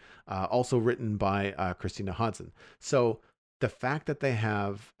movie. Also written by Christina Hodson. So the fact that they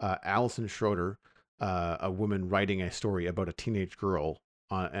have Alison Schroeder, a woman writing a story about a teenage girl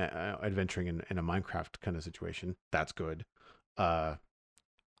adventuring in a Minecraft kind of situation, that's good. I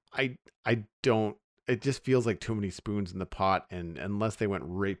don't. It just feels like too many spoons in the pot, and unless they went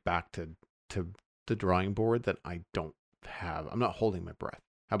right back to the drawing board, that I'm not holding my breath.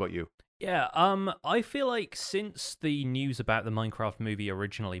 How about you? Yeah, I feel like since the news about the Minecraft movie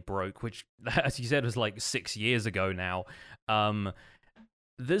originally broke, which, as you said, was like 6 years ago now,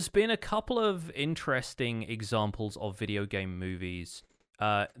 there's been a couple of interesting examples of video game movies.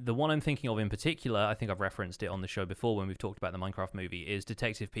 The one I'm thinking of in particular, I think I've referenced it on the show before when we've talked about the Minecraft movie, is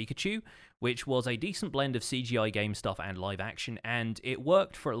Detective Pikachu, which was a decent blend of CGI game stuff and live action, and it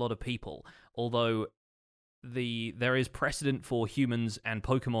worked for a lot of people, although there is precedent for humans and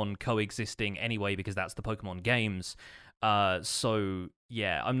Pokemon coexisting anyway, because that's the Pokemon games. So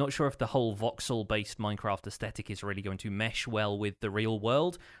yeah, I'm not sure if the whole voxel-based Minecraft aesthetic is really going to mesh well with the real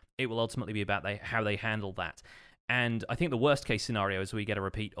world. It will ultimately be about how they handle that. And I think the worst case scenario is we get a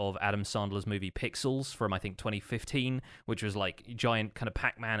repeat of Adam Sandler's movie Pixels from, I think, 2015, which was like giant kind of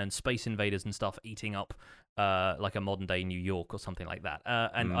Pac-Man and Space Invaders and stuff eating up like a modern-day New York or something like that.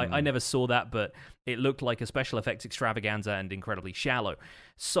 I never saw that, but it looked like a special effects extravaganza and incredibly shallow.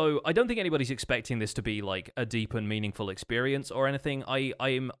 So I don't think anybody's expecting this to be like a deep and meaningful experience or anything. I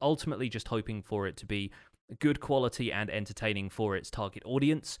am ultimately just hoping for it to be good quality and entertaining for its target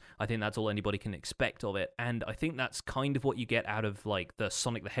audience. I think that's all anybody can expect of it, and I think that's kind of what you get out of like the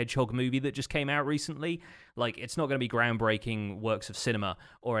Sonic the Hedgehog movie that just came out recently. Like, it's not going to be groundbreaking works of cinema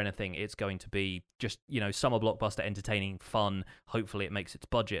or anything. It's going to be just, summer blockbuster entertaining fun. Hopefully it makes its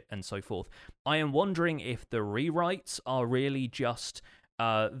budget and so forth. I am wondering if the rewrites are really just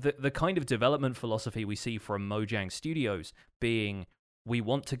the kind of development philosophy we see from Mojang Studios, being, we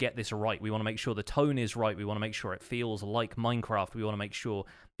want to get this right. We want to make sure the tone is right. We want to make sure it feels like Minecraft. We want to make sure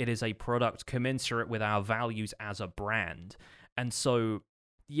it is a product commensurate with our values as a brand. And so,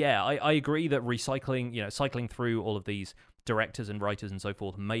 yeah, I agree that cycling through all of these directors and writers and so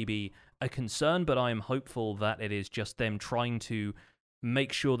forth may be a concern, but I am hopeful that it is just them trying to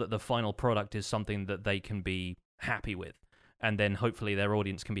make sure that the final product is something that they can be happy with. And then hopefully their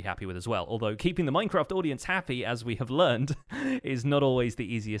audience can be happy with as well. Although keeping the Minecraft audience happy, as we have learned, is not always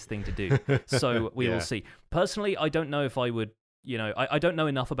the easiest thing to do. So we will see. Personally, I don't know if I would, I don't know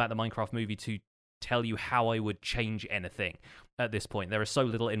enough about the Minecraft movie to tell you how I would change anything at this point. There is so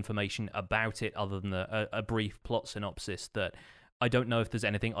little information about it other than a brief plot synopsis that I don't know if there's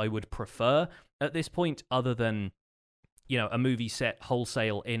anything I would prefer at this point other than, a movie set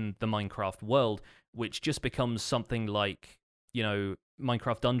wholesale in the Minecraft world, which just becomes something like,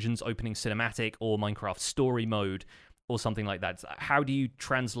 Minecraft Dungeons opening cinematic or Minecraft story mode or something like that. How do you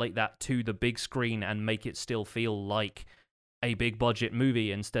translate that to the big screen and make it still feel like a big budget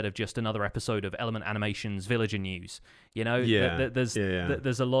movie instead of just another episode of Element Animation's Villager News?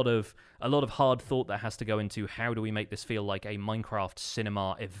 There's a lot of hard thought that has to go into how do we make this feel like a Minecraft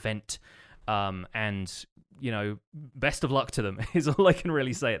cinema event. And best of luck to them is all I can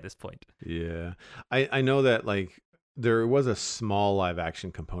really say at this point. Yeah, I know that there was a small live action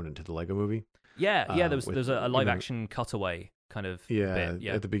component to the Lego movie. Yeah, there's a live action cutaway kind of bit.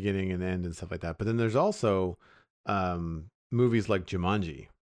 Yeah, at the beginning and end and stuff like that. But then there's also movies like Jumanji,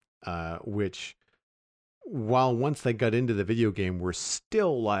 which, while once they got into the video game, were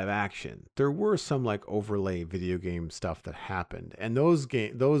still live action. There were some overlay video game stuff that happened, and those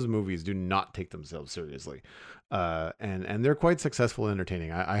movies do not take themselves seriously. And they're quite successful and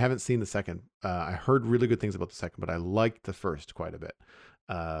entertaining. I haven't seen the second. I heard really good things about the second, but I liked the first quite a bit.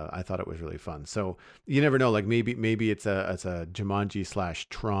 I thought it was really fun. So you never know. Like maybe it's a Jumanji /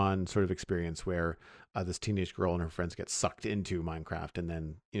 Tron sort of experience where this teenage girl and her friends get sucked into Minecraft, and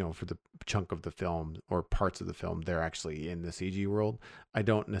then for the chunk of the film or parts of the film, they're actually in the CG world. I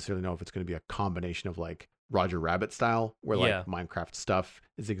don't necessarily know if it's going to be a combination of like Roger Rabbit style, where like Minecraft stuff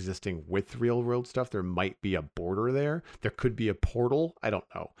is existing with real world stuff. There might be a border there. There could be a portal. I don't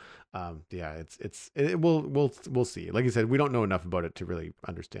know. We'll see. Like I said, we don't know enough about it to really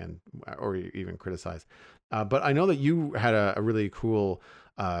understand or even criticize. But I know that you had a really cool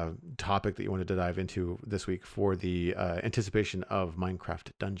topic that you wanted to dive into this week for the anticipation of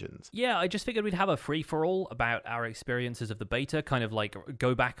Minecraft Dungeons. Yeah, I just figured we'd have a free-for-all about our experiences of the beta, kind of like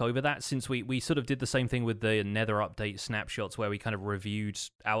go back over that, since we sort of did the same thing with the Nether update snapshots, where we kind of reviewed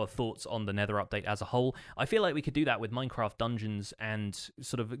our thoughts on the Nether update as a whole. I feel like we could do that with Minecraft Dungeons, and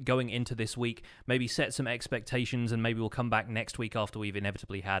sort of going into this week, maybe set some expectations, and maybe we'll come back next week after we've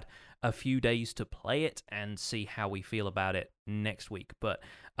inevitably had a few days to play it and see how we feel about it next week. But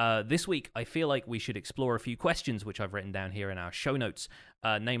this week, I feel like we should explore a few questions which I've written down here in our show notes.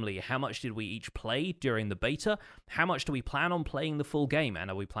 Namely, how much did we each play during the beta? How much do we plan on playing the full game?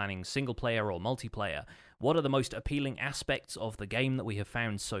 And are we planning single player or multiplayer? What are the most appealing aspects of the game that we have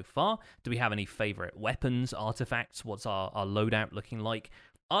found so far? Do we have any favorite weapons, artifacts? What's our loadout looking like?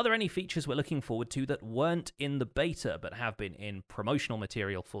 Are there any features we're looking forward to that weren't in the beta but have been in promotional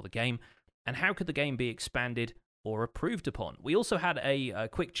material for the game? And how could the game be expanded or improved upon? We also had a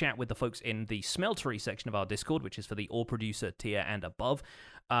quick chat with the folks in the Smeltery section of our Discord, which is for the Ore Producer tier and above.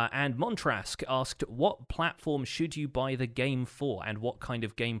 And Montrask asked, what platform should you buy the game for, and what kind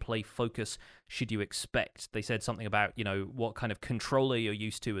of gameplay focus should you expect? They said something about, what kind of controller you're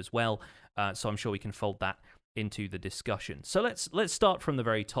used to as well. So I'm sure we can fold that into the discussion. So let's start from the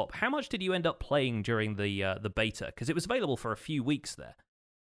very top. How much did you end up playing during the beta? Because it was available for a few weeks there.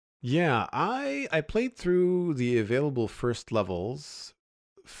 Yeah, I played through the available first levels,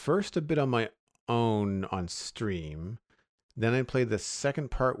 first a bit on my own on stream, then I played the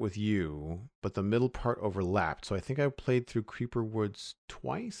second part with you, but the middle part overlapped. So I think I played through Creeper Woods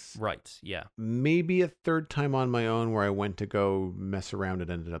twice. Right, yeah. Maybe a third time on my own where I went to go mess around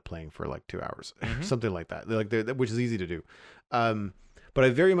and ended up playing for like 2 hours, something like that, which is easy to do. But I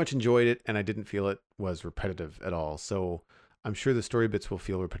very much enjoyed it, and I didn't feel it was repetitive at all. So I'm sure the story bits will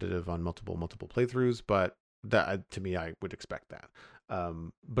feel repetitive on multiple playthroughs, but that to me, I would expect that.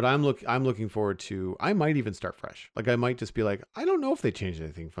 But I'm looking forward to. I might even start fresh. Like I might just be like, I don't know if they changed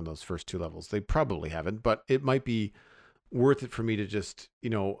anything from those first 2 levels. They probably haven't, but it might be worth it for me to just,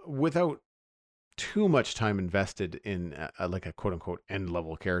 without too much time invested in like a quote unquote end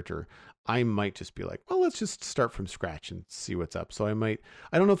level character, I might just be like, well, let's just start from scratch and see what's up. So I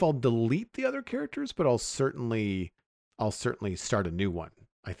don't know if I'll delete the other characters, but I'll certainly start a new one,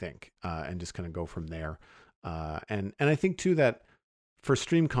 I think, and just kind of go from there. And I think too that for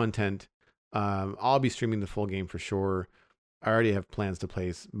stream content, I'll be streaming the full game for sure. I already have plans to play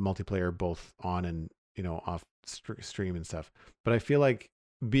multiplayer both on and off stream and stuff. But I feel like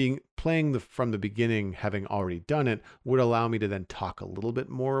playing from the beginning, having already done it, would allow me to then talk a little bit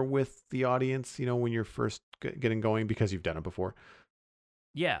more with the audience. When you're first getting going, because you've done it before.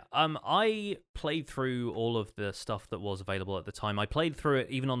 Yeah, I played through all of the stuff that was available at the time. I played through it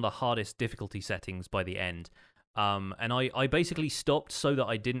even on the hardest difficulty settings by the end. And I basically stopped so that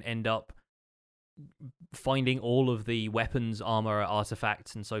I didn't end up finding all of the weapons, armor,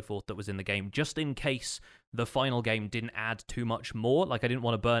 artifacts, and so forth that was in the game, just in case the final game didn't add too much more. Like, I didn't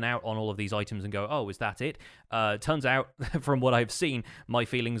want to burn out on all of these items and go, oh, is that it? Turns out, from what I've seen, my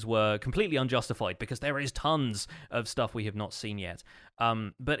feelings were completely unjustified, because there is tons of stuff we have not seen yet.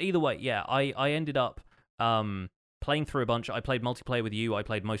 But either way, yeah, I ended up playing through a bunch. I played multiplayer with you, I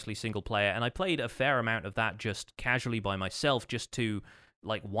played mostly single player, and I played a fair amount of that just casually by myself, just to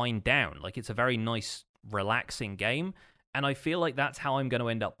like wind down. Like, it's a very nice, relaxing game, and I feel like that's how I'm going to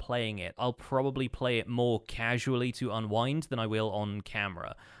end up playing it. I'll probably play it more casually to unwind than I will on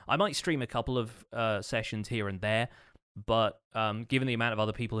camera. I might stream a couple of sessions here and there, but given the amount of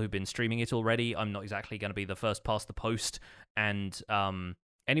other people who've been streaming it already, I'm not exactly going to be the first past the post, and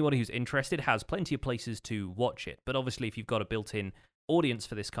anybody who's interested has plenty of places to watch it. But obviously, if you've got a built-in audience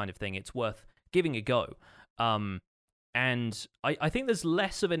for this kind of thing, it's worth giving a go. And I think there's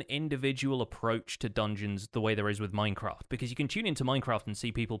less of an individual approach to dungeons the way there is with Minecraft, because you can tune into Minecraft and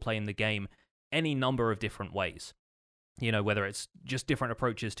see people playing the game any number of different ways. Whether it's just different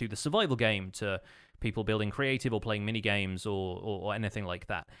approaches to the survival game, to people building creative or playing mini games or anything like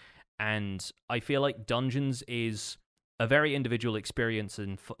that. And I feel like Dungeons is a very individual experience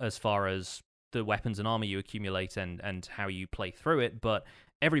as far as the weapons and armor you accumulate and how you play through it, but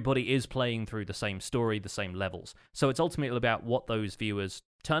everybody is playing through the same story, the same levels. So it's ultimately about what those viewers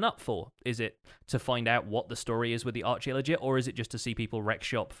turn up for. Is it to find out what the story is with the Arch-Illager, or is it just to see people wreck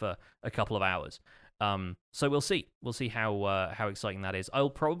shop for a couple of hours? So we'll see. We'll see how exciting that is. I'll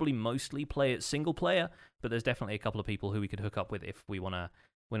probably mostly play it single player, but there's definitely a couple of people who we could hook up with if we want to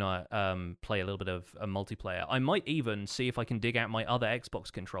play a little bit of a multiplayer. I might even see if I can dig out my other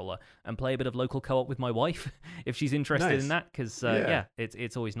Xbox controller and play a bit of local co-op with my wife if she's interested in that. Because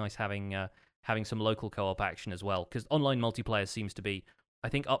it's always nice having some local co-op action as well. Because online multiplayer seems to be, I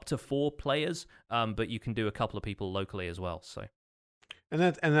think, up to 4 players, but you can do a couple of people locally as well. So. And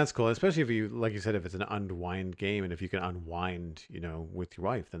that's cool, especially if you, like you said, if it's an unwind game, and if you can unwind, with your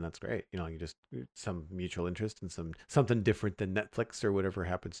wife, then that's great. You just some mutual interest and something different than Netflix or whatever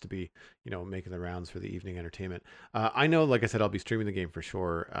happens to be, making the rounds for the evening entertainment. I know, like I said, I'll be streaming the game for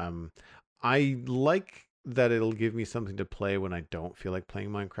sure. I like that it'll give me something to play when I don't feel like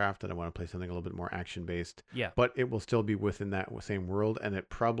playing Minecraft and I want to play something a little bit more action based. Yeah. But it will still be within that same world, and it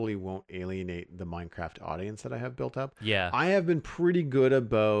probably won't alienate the Minecraft audience that I have built up. Yeah. I have been pretty good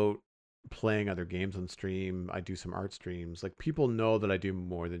about playing other games on stream. I do some art streams. Like, people know that I do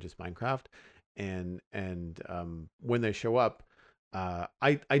more than just Minecraft, and when they show up,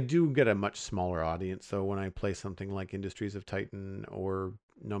 I do get a much smaller audience. So when I play something like Industries of Titan or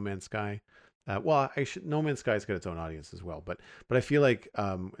No Man's Sky, No Man's Sky's got its own audience as well, but I feel like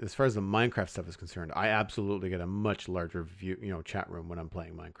as far as the Minecraft stuff is concerned, I absolutely get a much larger view, chat room when I'm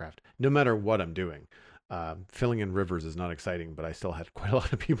playing Minecraft, no matter what I'm doing. Filling in rivers is not exciting, but I still had quite a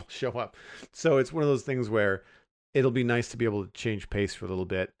lot of people show up. So it's one of those things where it'll be nice to be able to change pace for a little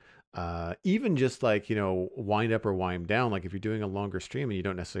bit. Even just like, wind up or wind down. Like, if you're doing a longer stream and you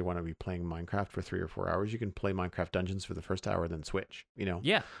don't necessarily want to be playing Minecraft for 3 or 4 hours, you can play Minecraft Dungeons for the first hour, then switch,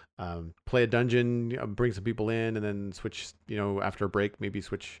 Yeah. Play a dungeon, bring some people in, and then switch, after a break, maybe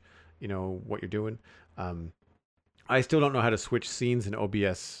switch, what you're doing. I still don't know how to switch scenes in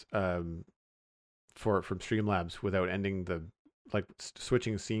OBS, from Streamlabs without ending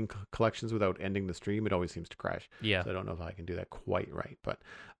switching scene collections without ending the stream. It always seems to crash. Yeah. So I don't know if I can do that quite right. But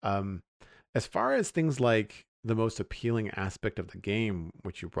as far as things like the most appealing aspect of the game,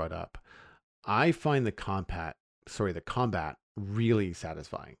 which you brought up, I find the combat really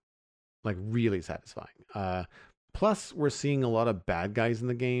satisfying. Like, really satisfying. Plus, we're seeing a lot of bad guys in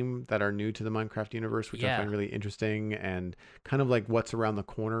the game that are new to the Minecraft universe, which I find really interesting, and kind of like what's around the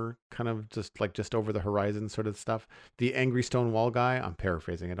corner, kind of just over the horizon sort of stuff. The Angry Stone Wall guy, I'm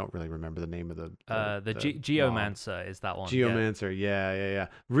paraphrasing, I don't really remember the name of the Geomancer is that one. Geomancer, yeah.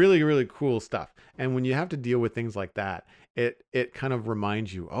 Really, really cool stuff. And when you have to deal with things like that, it kind of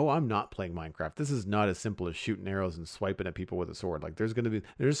reminds you, oh, I'm not playing Minecraft. This is not as simple as shooting arrows and swiping at people with a sword. Like,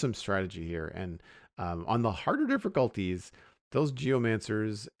 there's some strategy here. And on the harder difficulties, those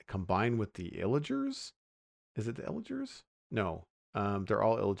Geomancers combined with the Illagers, is it the Illagers? No, they're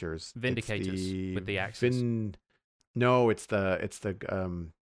all Illagers. Vindicators with the axes. No, it's the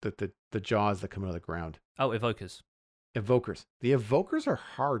jaws that come out of the ground. Oh, Evokers. The Evokers are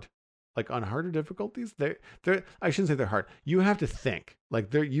hard. Like, on harder difficulties, they're I shouldn't say they're hard. You have to think.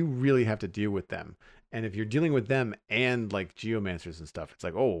 Like, you really have to deal with them. And if you're dealing with them and like Geomancers and stuff, it's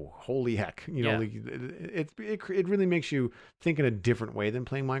like, oh, holy heck. Like, it really makes you think in a different way than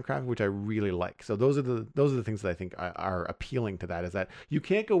playing Minecraft, which I really like. So those are the things that I think are appealing to that, is that you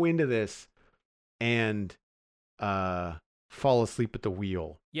can't go into this and fall asleep at the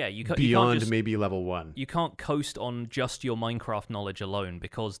wheel. Yeah, you can't maybe level 1. You can't coast on just your Minecraft knowledge alone,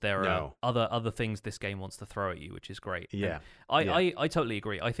 because there are other things this game wants to throw at you, which is great. Yeah. I totally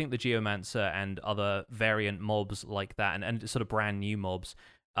agree. I think the Geomancer and other variant mobs like that, and sort of brand new mobs,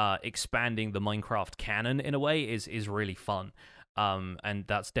 expanding the Minecraft canon in a way is really fun. And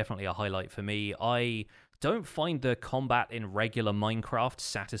that's definitely a highlight for me. I don't find the combat in regular Minecraft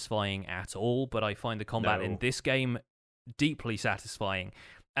satisfying at all, but I find the combat in this game deeply satisfying.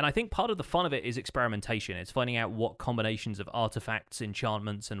 And I think part of the fun of it is experimentation. It's finding out what combinations of artifacts,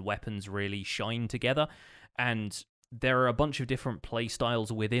 enchantments, and weapons really shine together. And there are a bunch of different play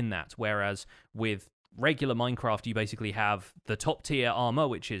styles within that, whereas with regular Minecraft, you basically have the top tier armor,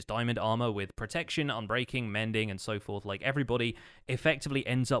 which is diamond armor with protection, unbreaking, mending, and so forth. Like, everybody effectively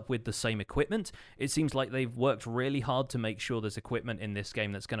ends up with the same equipment. It seems like they've worked really hard to make sure there's equipment in this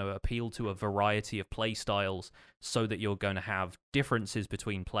game that's going to appeal to a variety of play styles, so that you're going to have differences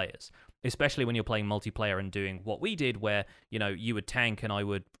between players, especially when you're playing multiplayer and doing what we did, where, you would tank and I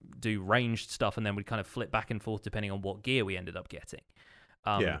would do ranged stuff, and then we'd kind of flip back and forth depending on what gear we ended up getting.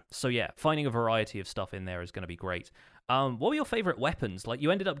 So yeah, finding a variety of stuff in there is going to be great. What were your favorite weapons? Like,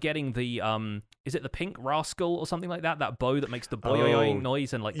 you ended up getting the is it the pink rascal or something like that? That bow that makes the boing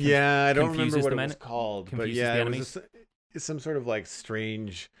noise and like I don't remember confuses what the it was called, but the it enemies. was some sort of like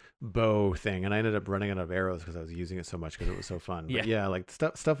strange bow thing, and I ended up running out of arrows because I was using it so much because it was so fun. But yeah, like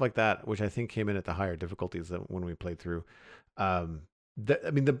stuff like that, which I think came in at the higher difficulties than when we played through.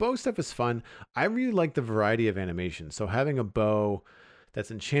 The bow stuff is fun. I really like the variety of animations. So having a bow that's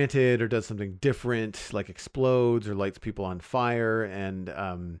enchanted or does something different, like explodes or lights people on fire.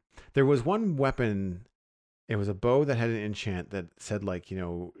 And there was one weapon. It was a bow that had an enchant that said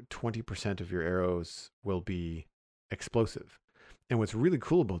 20% of your arrows will be explosive. And what's really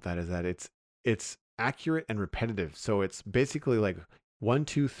cool about that is that it's accurate and repetitive. So it's basically like 1,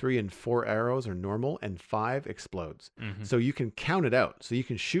 2, 3, and 4 arrows are normal, and 5 explodes. Mm-hmm. So you can count it out. So you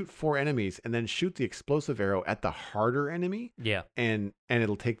can shoot 4 enemies and then shoot the explosive arrow at the harder enemy. Yeah. And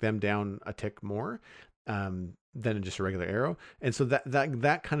it'll take them down a tick more than just a regular arrow. And so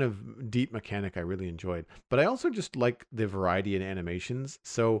that kind of deep mechanic I really enjoyed. But I also just like the variety in animations.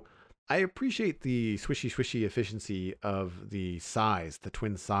 So I appreciate the swishy efficiency of the size, the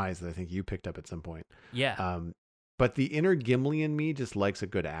twin size that I think you picked up at some point. Yeah. But the inner Gimli in me just likes a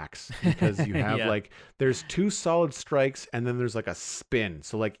good axe, because you have there's 2 solid strikes and then there's like a spin.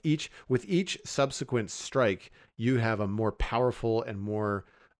 So like with each subsequent strike, you have a more powerful and more,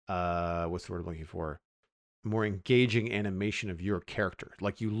 what's the word I'm looking for? More engaging animation of your character.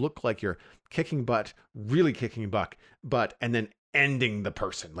 Like you look like you're kicking butt, really kicking butt, and then ending the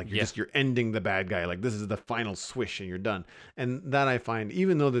person. Like you're ending the bad guy. Like this is the final swish and you're done. And that I find,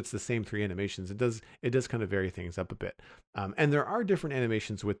 even though it's the same 3 animations, it does kind of vary things up a bit. And there are different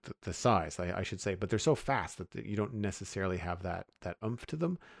animations with the size, I should say, but they're so fast that you don't necessarily have that oomph to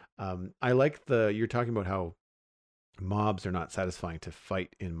them. I like you're talking about how mobs are not satisfying to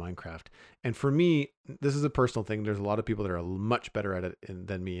fight in Minecraft. And for me, this is a personal thing. There's a lot of people that are much better at it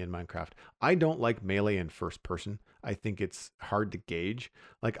than me in Minecraft. I don't like melee in first person. I think it's hard to gauge.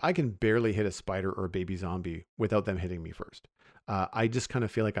 Like I can barely hit a spider or a baby zombie without them hitting me first. I just kind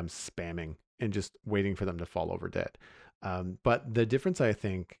of feel like I'm spamming and just waiting for them to fall over dead. But the difference I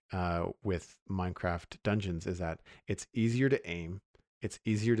think with Minecraft Dungeons is that it's easier to aim. It's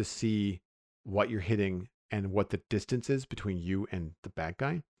easier to see what you're hitting and what the distance is between you and the bad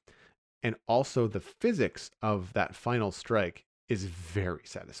guy. And also the physics of that final strike is very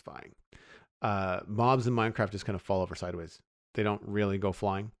satisfying. Mobs in Minecraft just kind of fall over sideways. They don't really go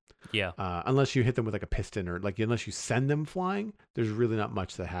flying. Yeah. Unless you hit them with like a piston, or unless you send them flying, there's really not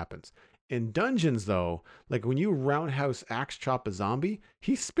much that happens. In dungeons though, like when you roundhouse axe chop a zombie,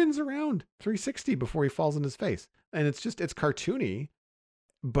 he spins around 360 before he falls in his face. And it's cartoony,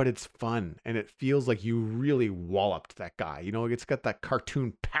 but it's fun, and it feels like you really walloped that guy. It's got that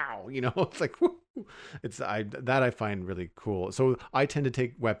cartoon pow. It's like whoo. I find really cool. So I tend to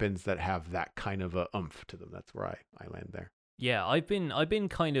take weapons that have that kind of a oomph to them. That's where I land there. Yeah, I've been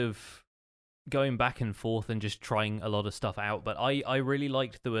kind of going back and forth and just trying a lot of stuff out, but I really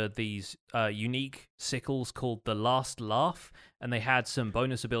liked there were these unique sickles called the Last Laugh, and they had some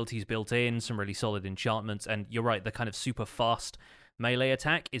bonus abilities built in, some really solid enchantments, and you're right, the kind of super fast melee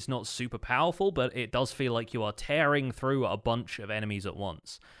attack is not super powerful, but it does feel like you are tearing through a bunch of enemies at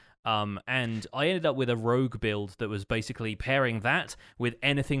once. And I ended up with a rogue build that was basically pairing that with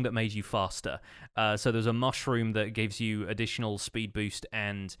anything that made you faster. So there's a mushroom that gives you additional speed boost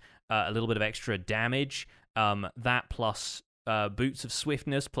and a little bit of extra damage. That plus Boots of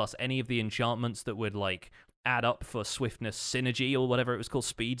Swiftness plus any of the enchantments that would add up for swiftness synergy or whatever it was called,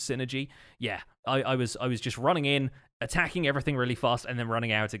 speed synergy. Yeah, I was just running in, attacking everything really fast, and then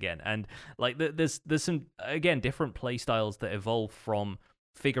running out again. And there's some, again, different play styles that evolve from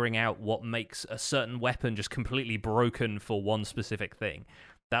figuring out what makes a certain weapon just completely broken for one specific thing.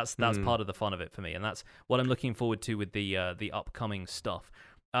 That's part of the fun of it for me, and that's what I'm looking forward to with the upcoming stuff.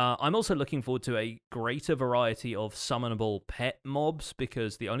 I'm also looking forward to a greater variety of summonable pet mobs,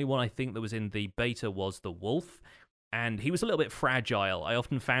 because the only one I think that was in the beta was the wolf, and he was a little bit fragile. I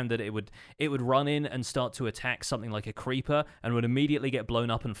often found that it would run in and start to attack something like a creeper and would immediately get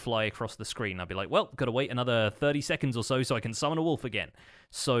blown up and fly across the screen. I'd be like, well, got to wait another 30 seconds or so I can summon a wolf again.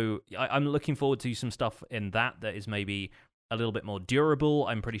 So I'm looking forward to some stuff in that is maybe a little bit more durable.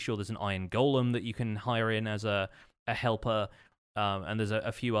 I'm pretty sure there's an iron golem that you can hire in as a helper. And there's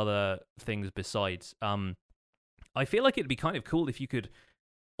a few other things besides. I feel like it'd be kind of cool if you could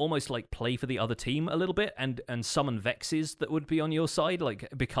almost play for the other team a little bit and summon Vexes that would be on your side,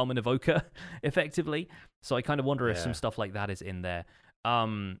 become an evoker effectively. So I kind of wonder if some stuff like that is in there.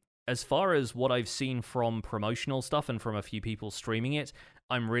 as far as what I've seen from promotional stuff and from a few people streaming it,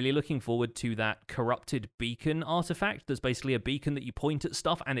 I'm really looking forward to that corrupted beacon artifact. There's basically a beacon that you point at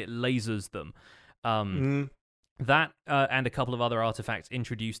stuff and it lasers them. That and a couple of other artifacts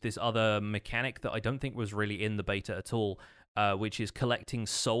introduced this other mechanic that I don't think was really in the beta at all, which is collecting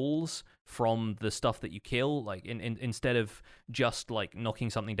souls from the stuff that you kill. Like instead of just like knocking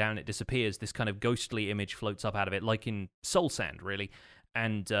something down, it disappears. This kind of ghostly image floats up out of it, like in Soul Sand, really.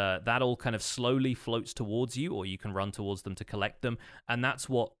 And that all kind of slowly floats towards you, or you can run towards them to collect them. And that's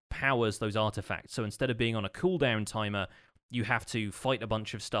what powers those artifacts. So instead of being on a cooldown timer, you have to fight a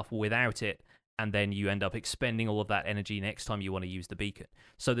bunch of stuff without it, and then you end up expending all of that energy next time you want to use the beacon.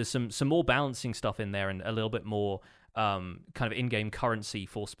 So there's some more balancing stuff in there, and a little bit more kind of in-game currency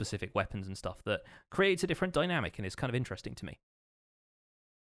for specific weapons and stuff that creates a different dynamic, and is kind of interesting to me.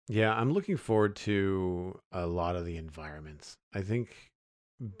 Yeah, I'm looking forward to a lot of the environments. I think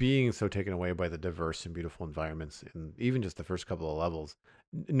being so taken away by the diverse and beautiful environments, and even just the first couple of levels,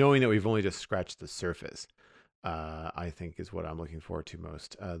 knowing that we've only just scratched the surface, I think is what I'm looking forward to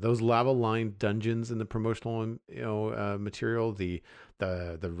most. Those lava-lined dungeons in the promotional, material, the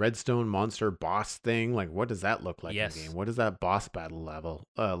redstone monster boss thing. Like, what does that look like in the game? What does that boss battle level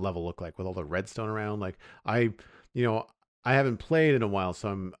look like with all the redstone around? Like, I haven't played in a while, so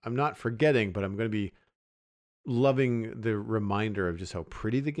I'm not forgetting, but I'm going to be loving the reminder of just how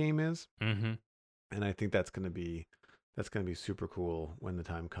pretty the game is. Mm-hmm. And I think that's going to be super cool when the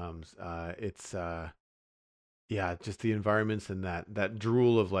time comes. Yeah, just the environments and that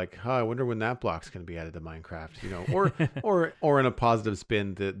drool of like, I wonder when that block's going to be added to Minecraft, or in a positive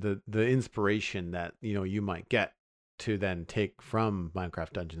spin, the inspiration that you might get to then take from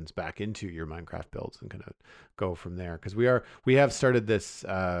Minecraft Dungeons back into your Minecraft builds and kind of go from there. Because we have started this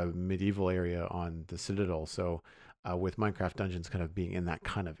medieval area on the Citadel, so with Minecraft Dungeons kind of being in that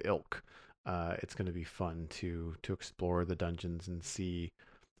kind of ilk, it's going to be fun to explore the dungeons and see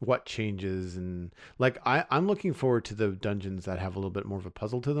what changes. And like I'm looking forward to the dungeons that have a little bit more of a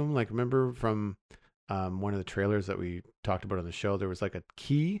puzzle to them. Like, remember from one of the trailers that we talked about on the show, there was like a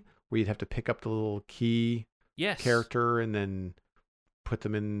key where you'd have to pick up the little key character and then put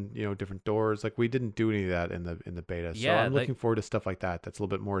them in different doors. Like, we didn't do any of that in the beta, so I'm looking forward to stuff like that that's a little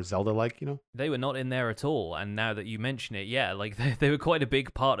bit more Zelda-like. They were not in there at all, and now that you mention it, like they were quite a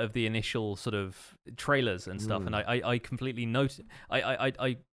big part of the initial sort of trailers and stuff. And I completely noticed.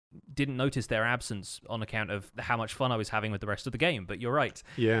 I didn't notice their absence on account of how much fun I was having with the rest of the game, but you're right.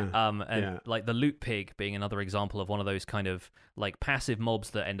 Like the loot pig being another example of one of those kind of like passive mobs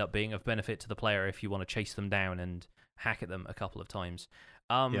that end up being of benefit to the player if you want to chase them down and hack at them a couple of times.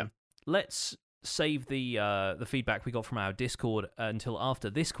 Let's save the feedback we got from our Discord until after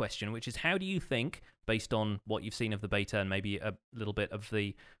this question, which is, how do you think, based on what you've seen of the beta and maybe a little bit of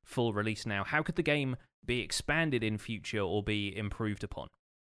the full release now, how could the game be expanded in future or be improved upon?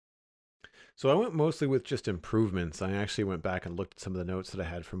 So I went mostly with just improvements. I actually went back and looked at some of the notes that I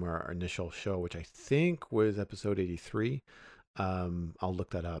had from our initial show, which I think was episode 83. I'll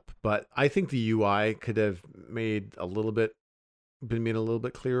look that up. But I think the UI could have been made a little bit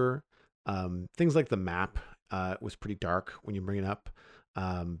clearer. Things like the map was pretty dark when you bring it up.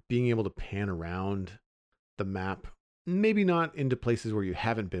 Being able to pan around the map, maybe not into places where you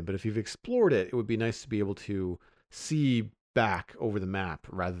haven't been, but if you've explored it, it would be nice to be able to see back over the map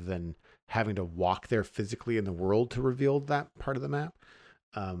rather than having to walk there physically in the world to reveal that part of the map.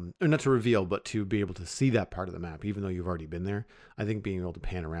 Or not to reveal, but to be able to see that part of the map, even though you've already been there. I think being able to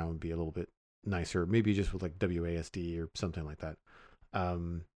pan around would be a little bit nicer, maybe just with like WASD or something like that.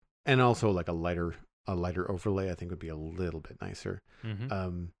 And also like a lighter overlay, I think would be a little bit nicer.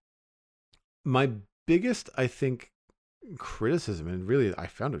 Mm-hmm. My biggest, I think, criticism, and really I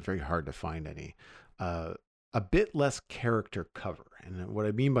found it very hard to find any, a bit less character cover. And what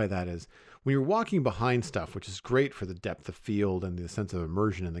I mean by that is when you're walking behind stuff, which is great for the depth of field and the sense of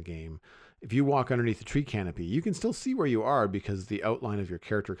immersion in the game, if you walk underneath the tree canopy, you can still see where you are because the outline of your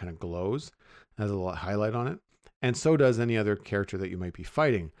character kind of glows, has a little highlight on it. And so does any other character that you might be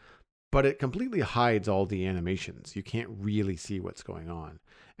fighting. But it completely hides all the animations. You can't really see what's going on.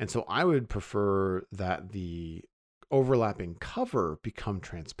 And so I would prefer that the overlapping cover become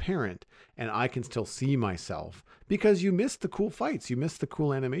transparent and I can still see myself, because you miss the cool fights, you miss the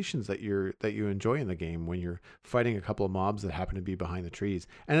cool animations that you enjoy in the game when you're fighting a couple of mobs that happen to be behind the trees.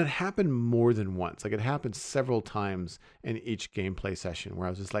 And it happened more than once. Like, it happened several times in each gameplay session where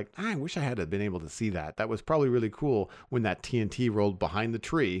I was just like, I wish I had been able to see that. That was probably really cool when that TNT rolled behind the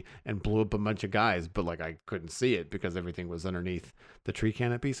tree and blew up a bunch of guys, but like I couldn't see it because everything was underneath the tree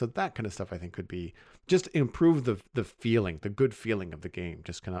canopy. So that kind of stuff I think could be just improve the feeling, the good feeling of the game,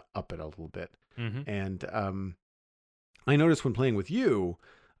 just kind of up it a little bit. Mm-hmm. And I noticed when playing with you,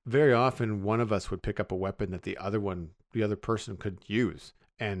 very often one of us would pick up a weapon that the other person could use,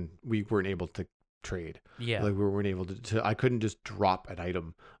 and we weren't able to trade. Yeah. Like, we weren't able to I couldn't just drop an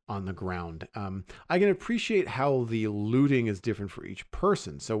item on the ground. I can appreciate how the looting is different for each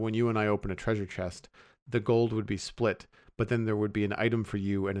person. So when you and I open a treasure chest, the gold would be split, but then there would be an item for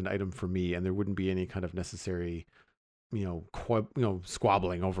you and an item for me, and there wouldn't be any kind of necessary,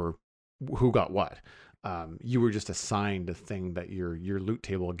 squabbling over who got what. You were just assigned a thing that your loot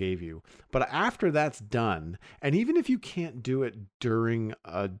table gave you. But after that's done, and even if you can't do it during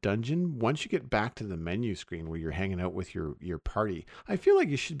a dungeon, once you get back to the menu screen where you're hanging out with your party, I feel like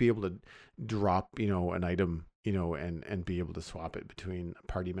you should be able to drop, an item, and be able to swap it between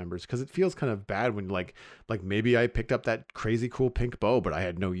party members, because it feels kind of bad when like maybe I picked up that crazy cool pink bow, but I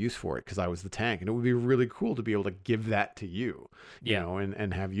had no use for it because I was the tank, and it would be really cool to be able to give that to you,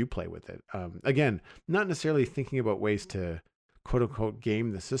 and have you play with it. Again, not necessarily thinking about ways to quote unquote game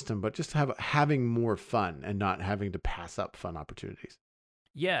the system, but just having more fun and not having to pass up fun opportunities.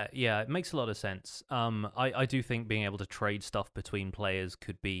 Yeah, it makes a lot of sense. I do think being able to trade stuff between players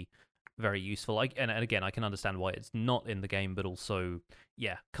could be very useful. And again, I can understand why it's not in the game, but also,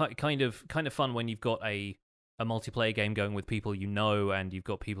 yeah, kind of fun when you've got a multiplayer game going with people and you've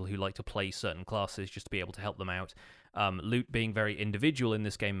got people who like to play certain classes just to be able to help them out. Loot being very individual in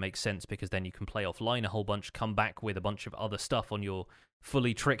this game makes sense, because then you can play offline a whole bunch, come back with a bunch of other stuff on your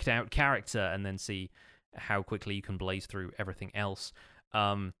fully tricked out character, and then see how quickly you can blaze through everything else.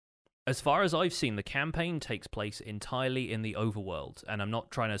 As far as I've seen, the campaign takes place entirely in the overworld, and I'm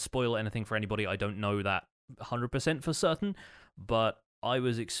not trying to spoil anything for anybody. I don't know that 100% for certain, but I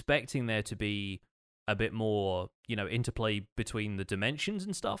was expecting there to be a bit more, interplay between the dimensions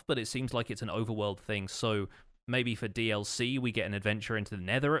and stuff, but it seems like it's an overworld thing, so maybe for DLC we get an adventure into the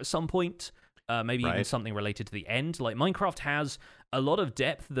Nether at some point, maybe even something related to the end. Like, Minecraft has a lot of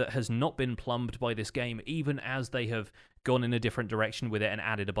depth that has not been plumbed by this game, even as they have gone in a different direction with it and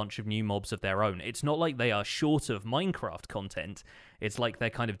added a bunch of new mobs of their own. It's not like they are short of Minecraft content. It's like they're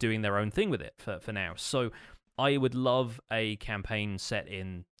kind of doing their own thing with it for now. So I would love a campaign set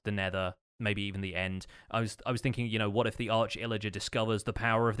in the Nether, maybe even the end. I was thinking, what if the Arch-Illager discovers the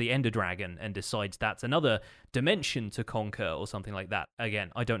power of the Ender Dragon and decides that's another dimension to conquer or something like that.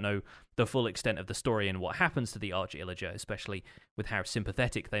 Again, I don't know the full extent of the story and what happens to the Arch-Illager, especially with how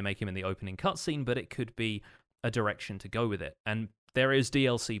sympathetic they make him in the opening cutscene, but it could be a direction to go with it. And there is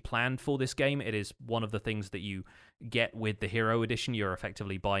DLC planned for this game. It is one of the things that you get with the Hero Edition. You're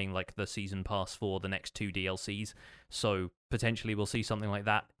effectively buying like the season pass for the next 2 DLCs. So potentially we'll see something like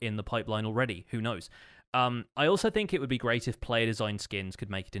that in the pipeline already. Who knows? I also think it would be great if player design skins could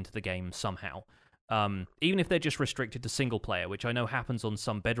make it into the game somehow. Even if they're just restricted to single player, which I know happens on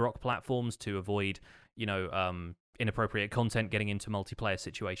some Bedrock platforms to avoid, inappropriate content getting into multiplayer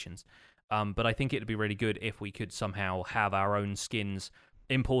situations. But I think it would be really good if we could somehow have our own skins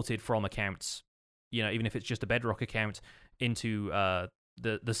imported from accounts, even if it's just a Bedrock account, into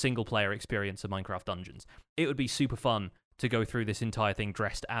the single-player experience of Minecraft Dungeons. It would be super fun to go through this entire thing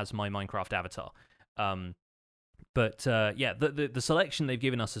dressed as my Minecraft avatar. But the selection they've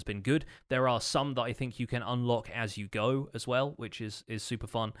given us has been good. There are some that I think you can unlock as you go as well, which is super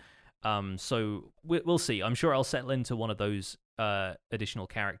fun. So we'll see. I'm sure I'll settle into one of those additional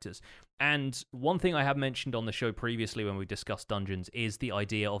characters. And one thing I have mentioned on the show previously when we discussed dungeons is the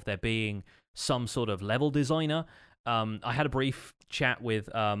idea of there being some sort of level designer. I had a brief chat with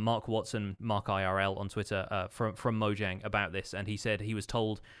Mark Watson, Mark IRL on Twitter from Mojang about this, and he said he was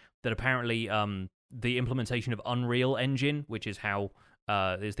told that apparently the implementation of Unreal Engine, which is how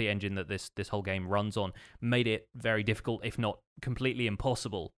is the engine that this whole game runs on, made it very difficult, if not completely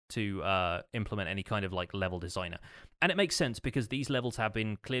impossible, to implement any kind of like level designer. And it makes sense because these levels have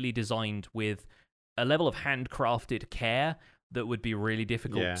been clearly designed with a level of handcrafted care that would be really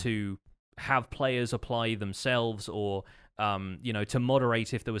difficult to have players apply themselves, or to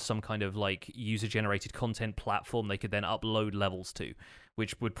moderate if there was some kind of like user-generated content platform they could then upload levels to,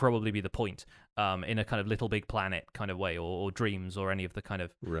 which would probably be the point in a kind of Little Big Planet kind of way, or Dreams, or any of the kind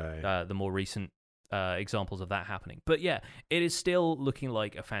of the more recent examples of that happening. But yeah, it is still looking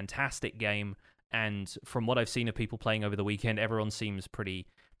like a fantastic game, and from what I've seen of people playing over the weekend, everyone seems pretty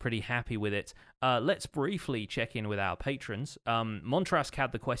happy with it. Let's briefly check in with our patrons. Montrask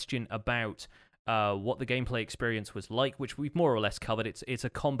had the question about what the gameplay experience was like, which we've more or less covered. It's a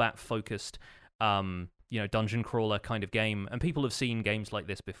combat-focused, dungeon crawler kind of game, and people have seen games like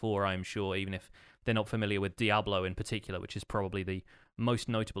this before, I'm sure, even if they're not familiar with Diablo in particular, which is probably the most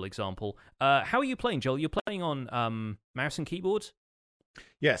notable example. How are you playing, Joel? You're playing on mouse and keyboard?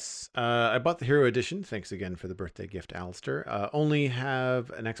 Yes, I bought the Hero Edition. Thanks again for the birthday gift, Alistair. Only have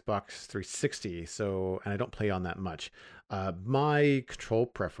an Xbox 360, and I don't play on that much. My control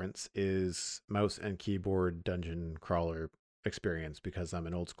preference is mouse and keyboard dungeon crawler experience because I'm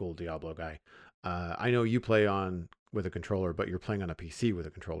an old school Diablo guy. I know you play with a controller, but you're playing on a PC with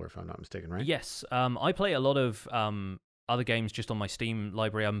a controller, if I'm not mistaken, right? Yes, I play a lot of other games just on my Steam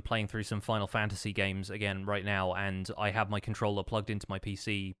library. I'm playing through some Final Fantasy games again right now, and I have my controller plugged into my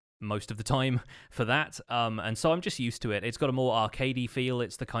PC most of the time for that. And so I'm just used to it. It's got a more arcadey feel.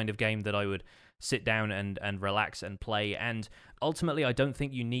 It's the kind of game that I would sit down and relax and play. And ultimately, I don't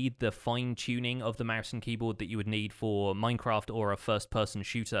think you need the fine-tuning of the mouse and keyboard that you would need for Minecraft or a first-person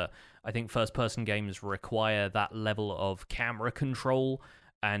shooter. I think first-person games require that level of camera control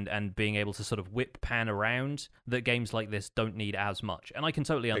and being able to sort of whip pan around that games like this don't need as much. And I can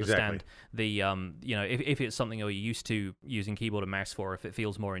totally understand the if it's something you're used to using keyboard and mouse for, if it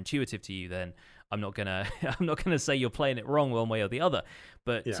feels more intuitive to you, then I'm not gonna say you're playing it wrong one way or the other.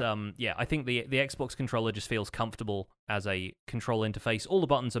 But I think the Xbox controller just feels comfortable as a control interface. All the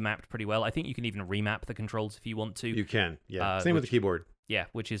buttons are mapped pretty well. I think you can even remap the controls if you want to. You can, yeah. Same with the keyboard. Yeah,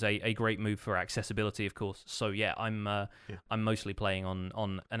 which is a great move for accessibility, of course. So yeah, I'm mostly playing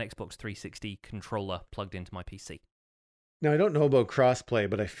on an Xbox 360 controller plugged into my PC. Now, I don't know about crossplay,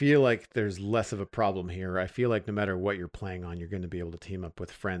 but I feel like there's less of a problem here. I feel like no matter what you're playing on, you're going to be able to team up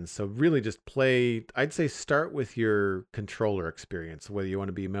with friends. So really just play, I'd say start with your controller experience, whether you want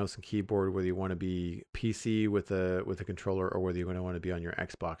to be mouse and keyboard, whether you want to be PC with a controller, or whether you want to be on your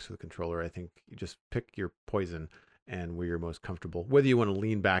Xbox with a controller. I think you just pick your poison and where you're most comfortable, whether you want to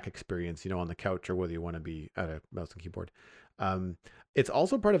lean back experience, on the couch, or whether you want to be at a mouse and keyboard. It's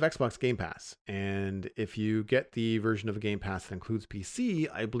also part of Xbox Game Pass. And if you get the version of Game Pass that includes PC,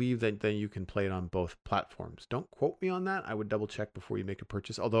 I believe that then you can play it on both platforms. Don't quote me on that. I would double check before you make a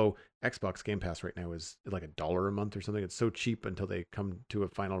purchase. Although Xbox Game Pass right now is like $1 a month or something. It's so cheap until they come to a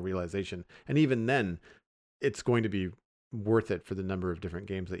final realization. And even then, it's going to be worth it for the number of different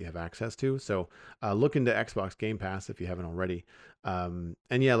games that you have access to. So look into Xbox Game Pass if you haven't already. And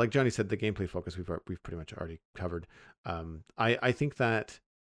yeah, like Jonny said, the gameplay focus we've pretty much already covered. I think that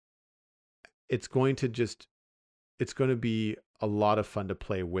it's going to be a lot of fun to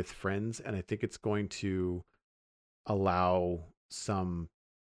play with friends, and I think it's going to allow some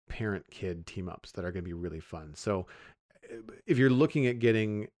parent-kid team-ups that are going to be really fun. So if you're looking at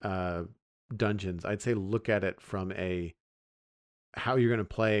getting dungeons, I'd say look at it from how you're going to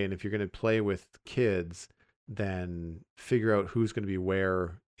play, and if you're going to play with kids, then figure out who's going to be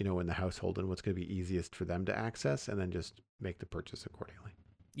where, in the household, and what's going to be easiest for them to access, and then just make the purchase accordingly.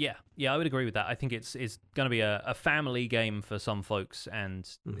 Yeah, I would agree with that. I think it's going to be a family game for some folks, and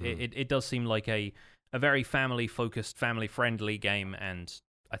it does seem like a very family-focused, family-friendly game, and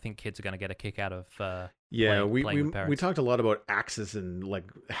I think kids are going to get a kick out of playing with parents. We talked a lot about axes and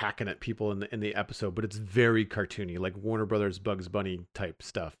like hacking at people in the episode, but it's very cartoony, like Warner Brothers Bugs Bunny type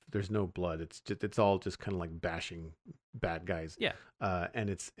stuff. There's no blood. It's all just kind of like bashing bad guys. Yeah. And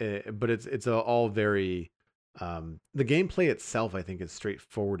it's all very the gameplay itself, I think, is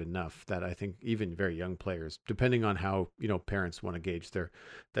straightforward enough that I think even very young players, depending on how parents want to gauge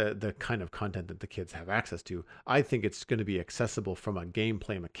the kind of content that the kids have access to, I think it's going to be accessible from a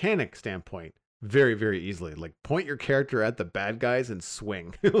gameplay mechanic standpoint very, very easily. Like point your character at the bad guys and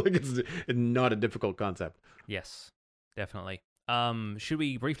swing. Like it's not a difficult concept. Yes, definitely. Should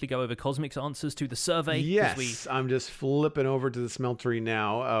we briefly go over Cosmic's answers to the survey? Yes, I'm just flipping over to the Smeltery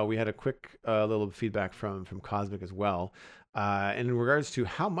now. We had a quick little feedback from Cosmic as well. And in regards to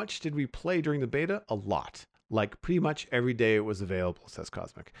how much did we play during the beta? A lot. Like pretty much every day it was available, says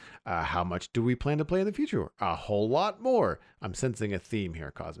Cosmic. How much do we plan to play in the future? A whole lot more. I'm sensing a theme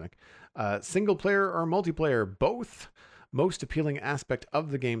here, Cosmic. Single player or multiplayer? Both. Most appealing aspect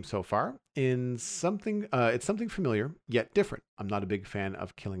of the game so far it's something familiar yet different. I'm not a big fan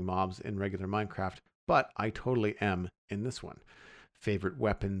of killing mobs in regular Minecraft, but I totally am in this one. Favorite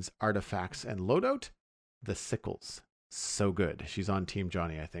weapons, artifacts, and loadout? The sickles. So good. She's on Team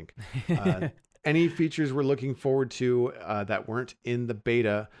Jonny, I think. Any features we're looking forward to that weren't in the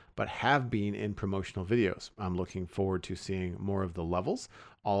beta but have been in promotional videos. I'm looking forward to seeing more of the levels.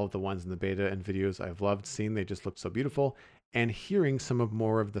 All of the ones in the beta and videos I've loved seeing. They just look so beautiful. And hearing some of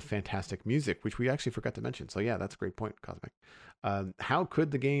more of the fantastic music, which we actually forgot to mention. So yeah, that's a great point, Cosmic. How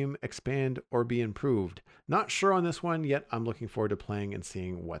could the game expand or be improved? Not sure on this one yet. I'm looking forward to playing and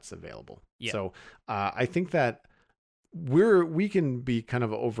seeing what's available. Yeah. So I think that we can be kind of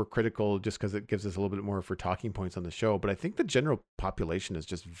overcritical just because it gives us a little bit more for talking points on the show, but I think the general population is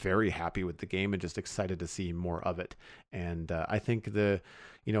just very happy with the game and just excited to see more of it. And I think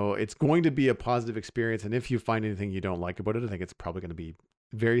it's going to be a positive experience. And if you find anything you don't like about it, I think it's probably going to be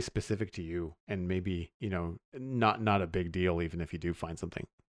very specific to you and maybe, not a big deal, even if you do find something.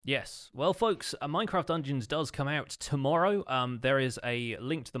 Yes. Well, folks, Minecraft Dungeons does come out tomorrow. There is a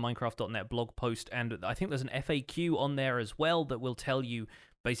link to the Minecraft.net blog post, and I think there's an FAQ on there as well that will tell you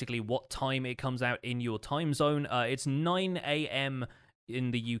basically what time it comes out in your time zone. It's 9 a.m.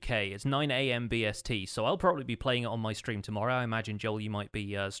 in the UK. It's 9 a.m. BST, so I'll probably be playing it on my stream tomorrow. I imagine, Joel, you might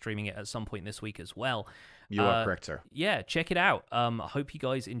be streaming it at some point this week as well. You are correct, sir. Yeah, check it out. I hope you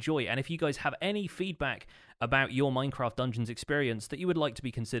guys enjoy. And if you guys have any feedback about your Minecraft Dungeons experience that you would like to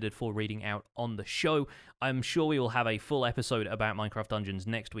be considered for reading out on the show, I'm sure we will have a full episode about Minecraft Dungeons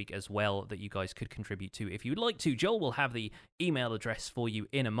next week as well that you guys could contribute to if you'd like to. Joel will have the email address for you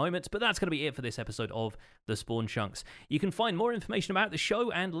in a moment, but that's going to be it for this episode of The Spawn Chunks. You can find more information about the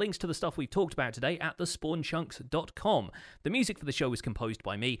show and links to the stuff we've talked about today at thespawnchunks.com. The music for the show is composed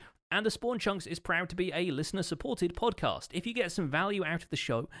by me, and The Spawn Chunks is proud to be a listener-supported podcast. If you get some value out of the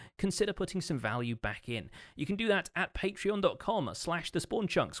show, consider putting some value back in. You can do that at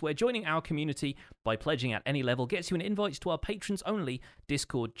patreon.com/thespawnchunks, where joining our community by pledging at any level gets you an invite to our patrons-only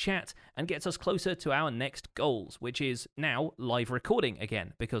Discord chat and gets us closer to our next goals, which is now live recording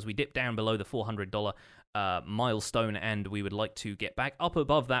again, because we dipped down below the $400 milestone, and we would like to get back up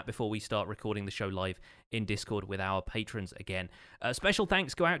above that before we start recording the show live in Discord with our patrons again. Special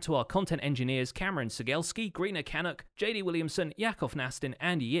thanks go out to our content engineers Cameron Segelski, Greener Canuck, JD Williamson, Yakov Nastin,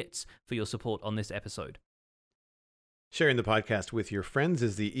 and Yitz for your support on this episode. Sharing the podcast with your friends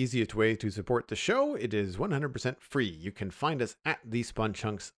is the easiest way to support the show. It is 100% free. You can find us at The Spawn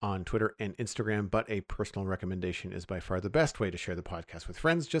Chunks on Twitter and Instagram, but a personal recommendation is by far the best way to share the podcast with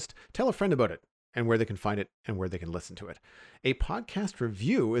friends. Just tell a friend about it and where they can find it and where they can listen to it. A podcast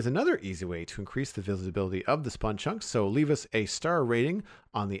review is another easy way to increase the visibility of the Spawn Chunks, so leave us a star rating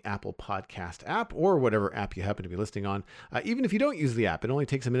on the Apple Podcast app or whatever app you happen to be listening on. Even if you don't use the app, it only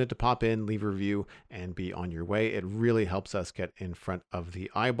takes a minute to pop in, leave a review, and be on your way. It really helps us get in front of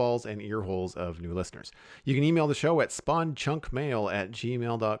the eyeballs and ear holes of new listeners. You can email the show at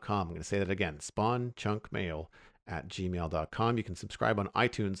spawnchunkmail@gmail.com. I'm going to say that again, spawnchunkmail@gmail.com. You can subscribe on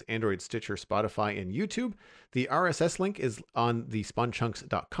iTunes, Android, Stitcher, Spotify, and YouTube. The RSS link is on the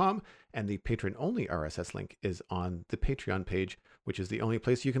spawnchunks.com, and the patron-only RSS link is on the Patreon page, which is the only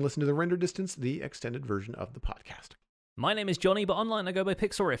place you can listen to the render distance, the extended version of the podcast. My name is Jonny, but online I go by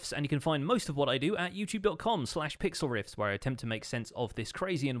Pixel Riffs, and you can find most of what I do at youtube.com/pixelriffs, where I attempt to make sense of this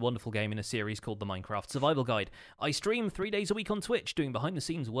crazy and wonderful game in a series called the Minecraft Survival Guide. I stream 3 days a week on Twitch, doing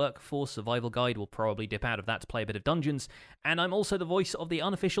behind-the-scenes work for Survival Guide. We'll probably dip out of that to play a bit of Dungeons, and I'm also the voice of the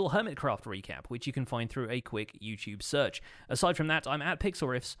unofficial Hermitcraft recap, which you can find through a quick YouTube search. Aside from that, I'm at Pixel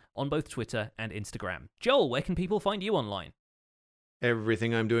Riffs on both Twitter and Instagram. Joel, where can people find you online?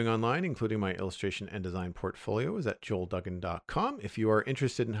 Everything I'm doing online, including my illustration and design portfolio, is at joelduggan.com. If you are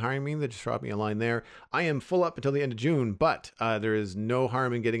interested in hiring me, then just drop me a line there. I am full up until the end of June, but there is no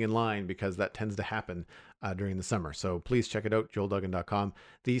harm in getting in line because that tends to happen during the summer. So please check it out, joelduggan.com.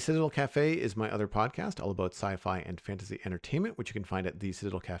 The Citadel Cafe is my other podcast, all about sci-fi and fantasy entertainment, which you can find at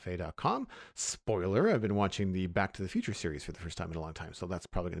thecitadelcafe.com. Spoiler, I've been watching the Back to the Future series for the first time in a long time, so that's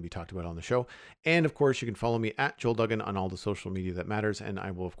probably going to be talked about on the show. And of course, you can follow me at Joel Duggan on all the social media that matters, and I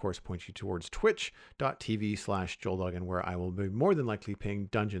will of course point you towards twitch.tv/JoelDuggan, where I will be more than likely playing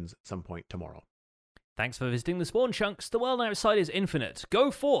Dungeons at some point tomorrow. Thanks for visiting the Spawn Chunks. The world outside is infinite. Go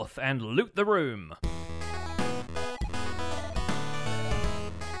forth and loot the room.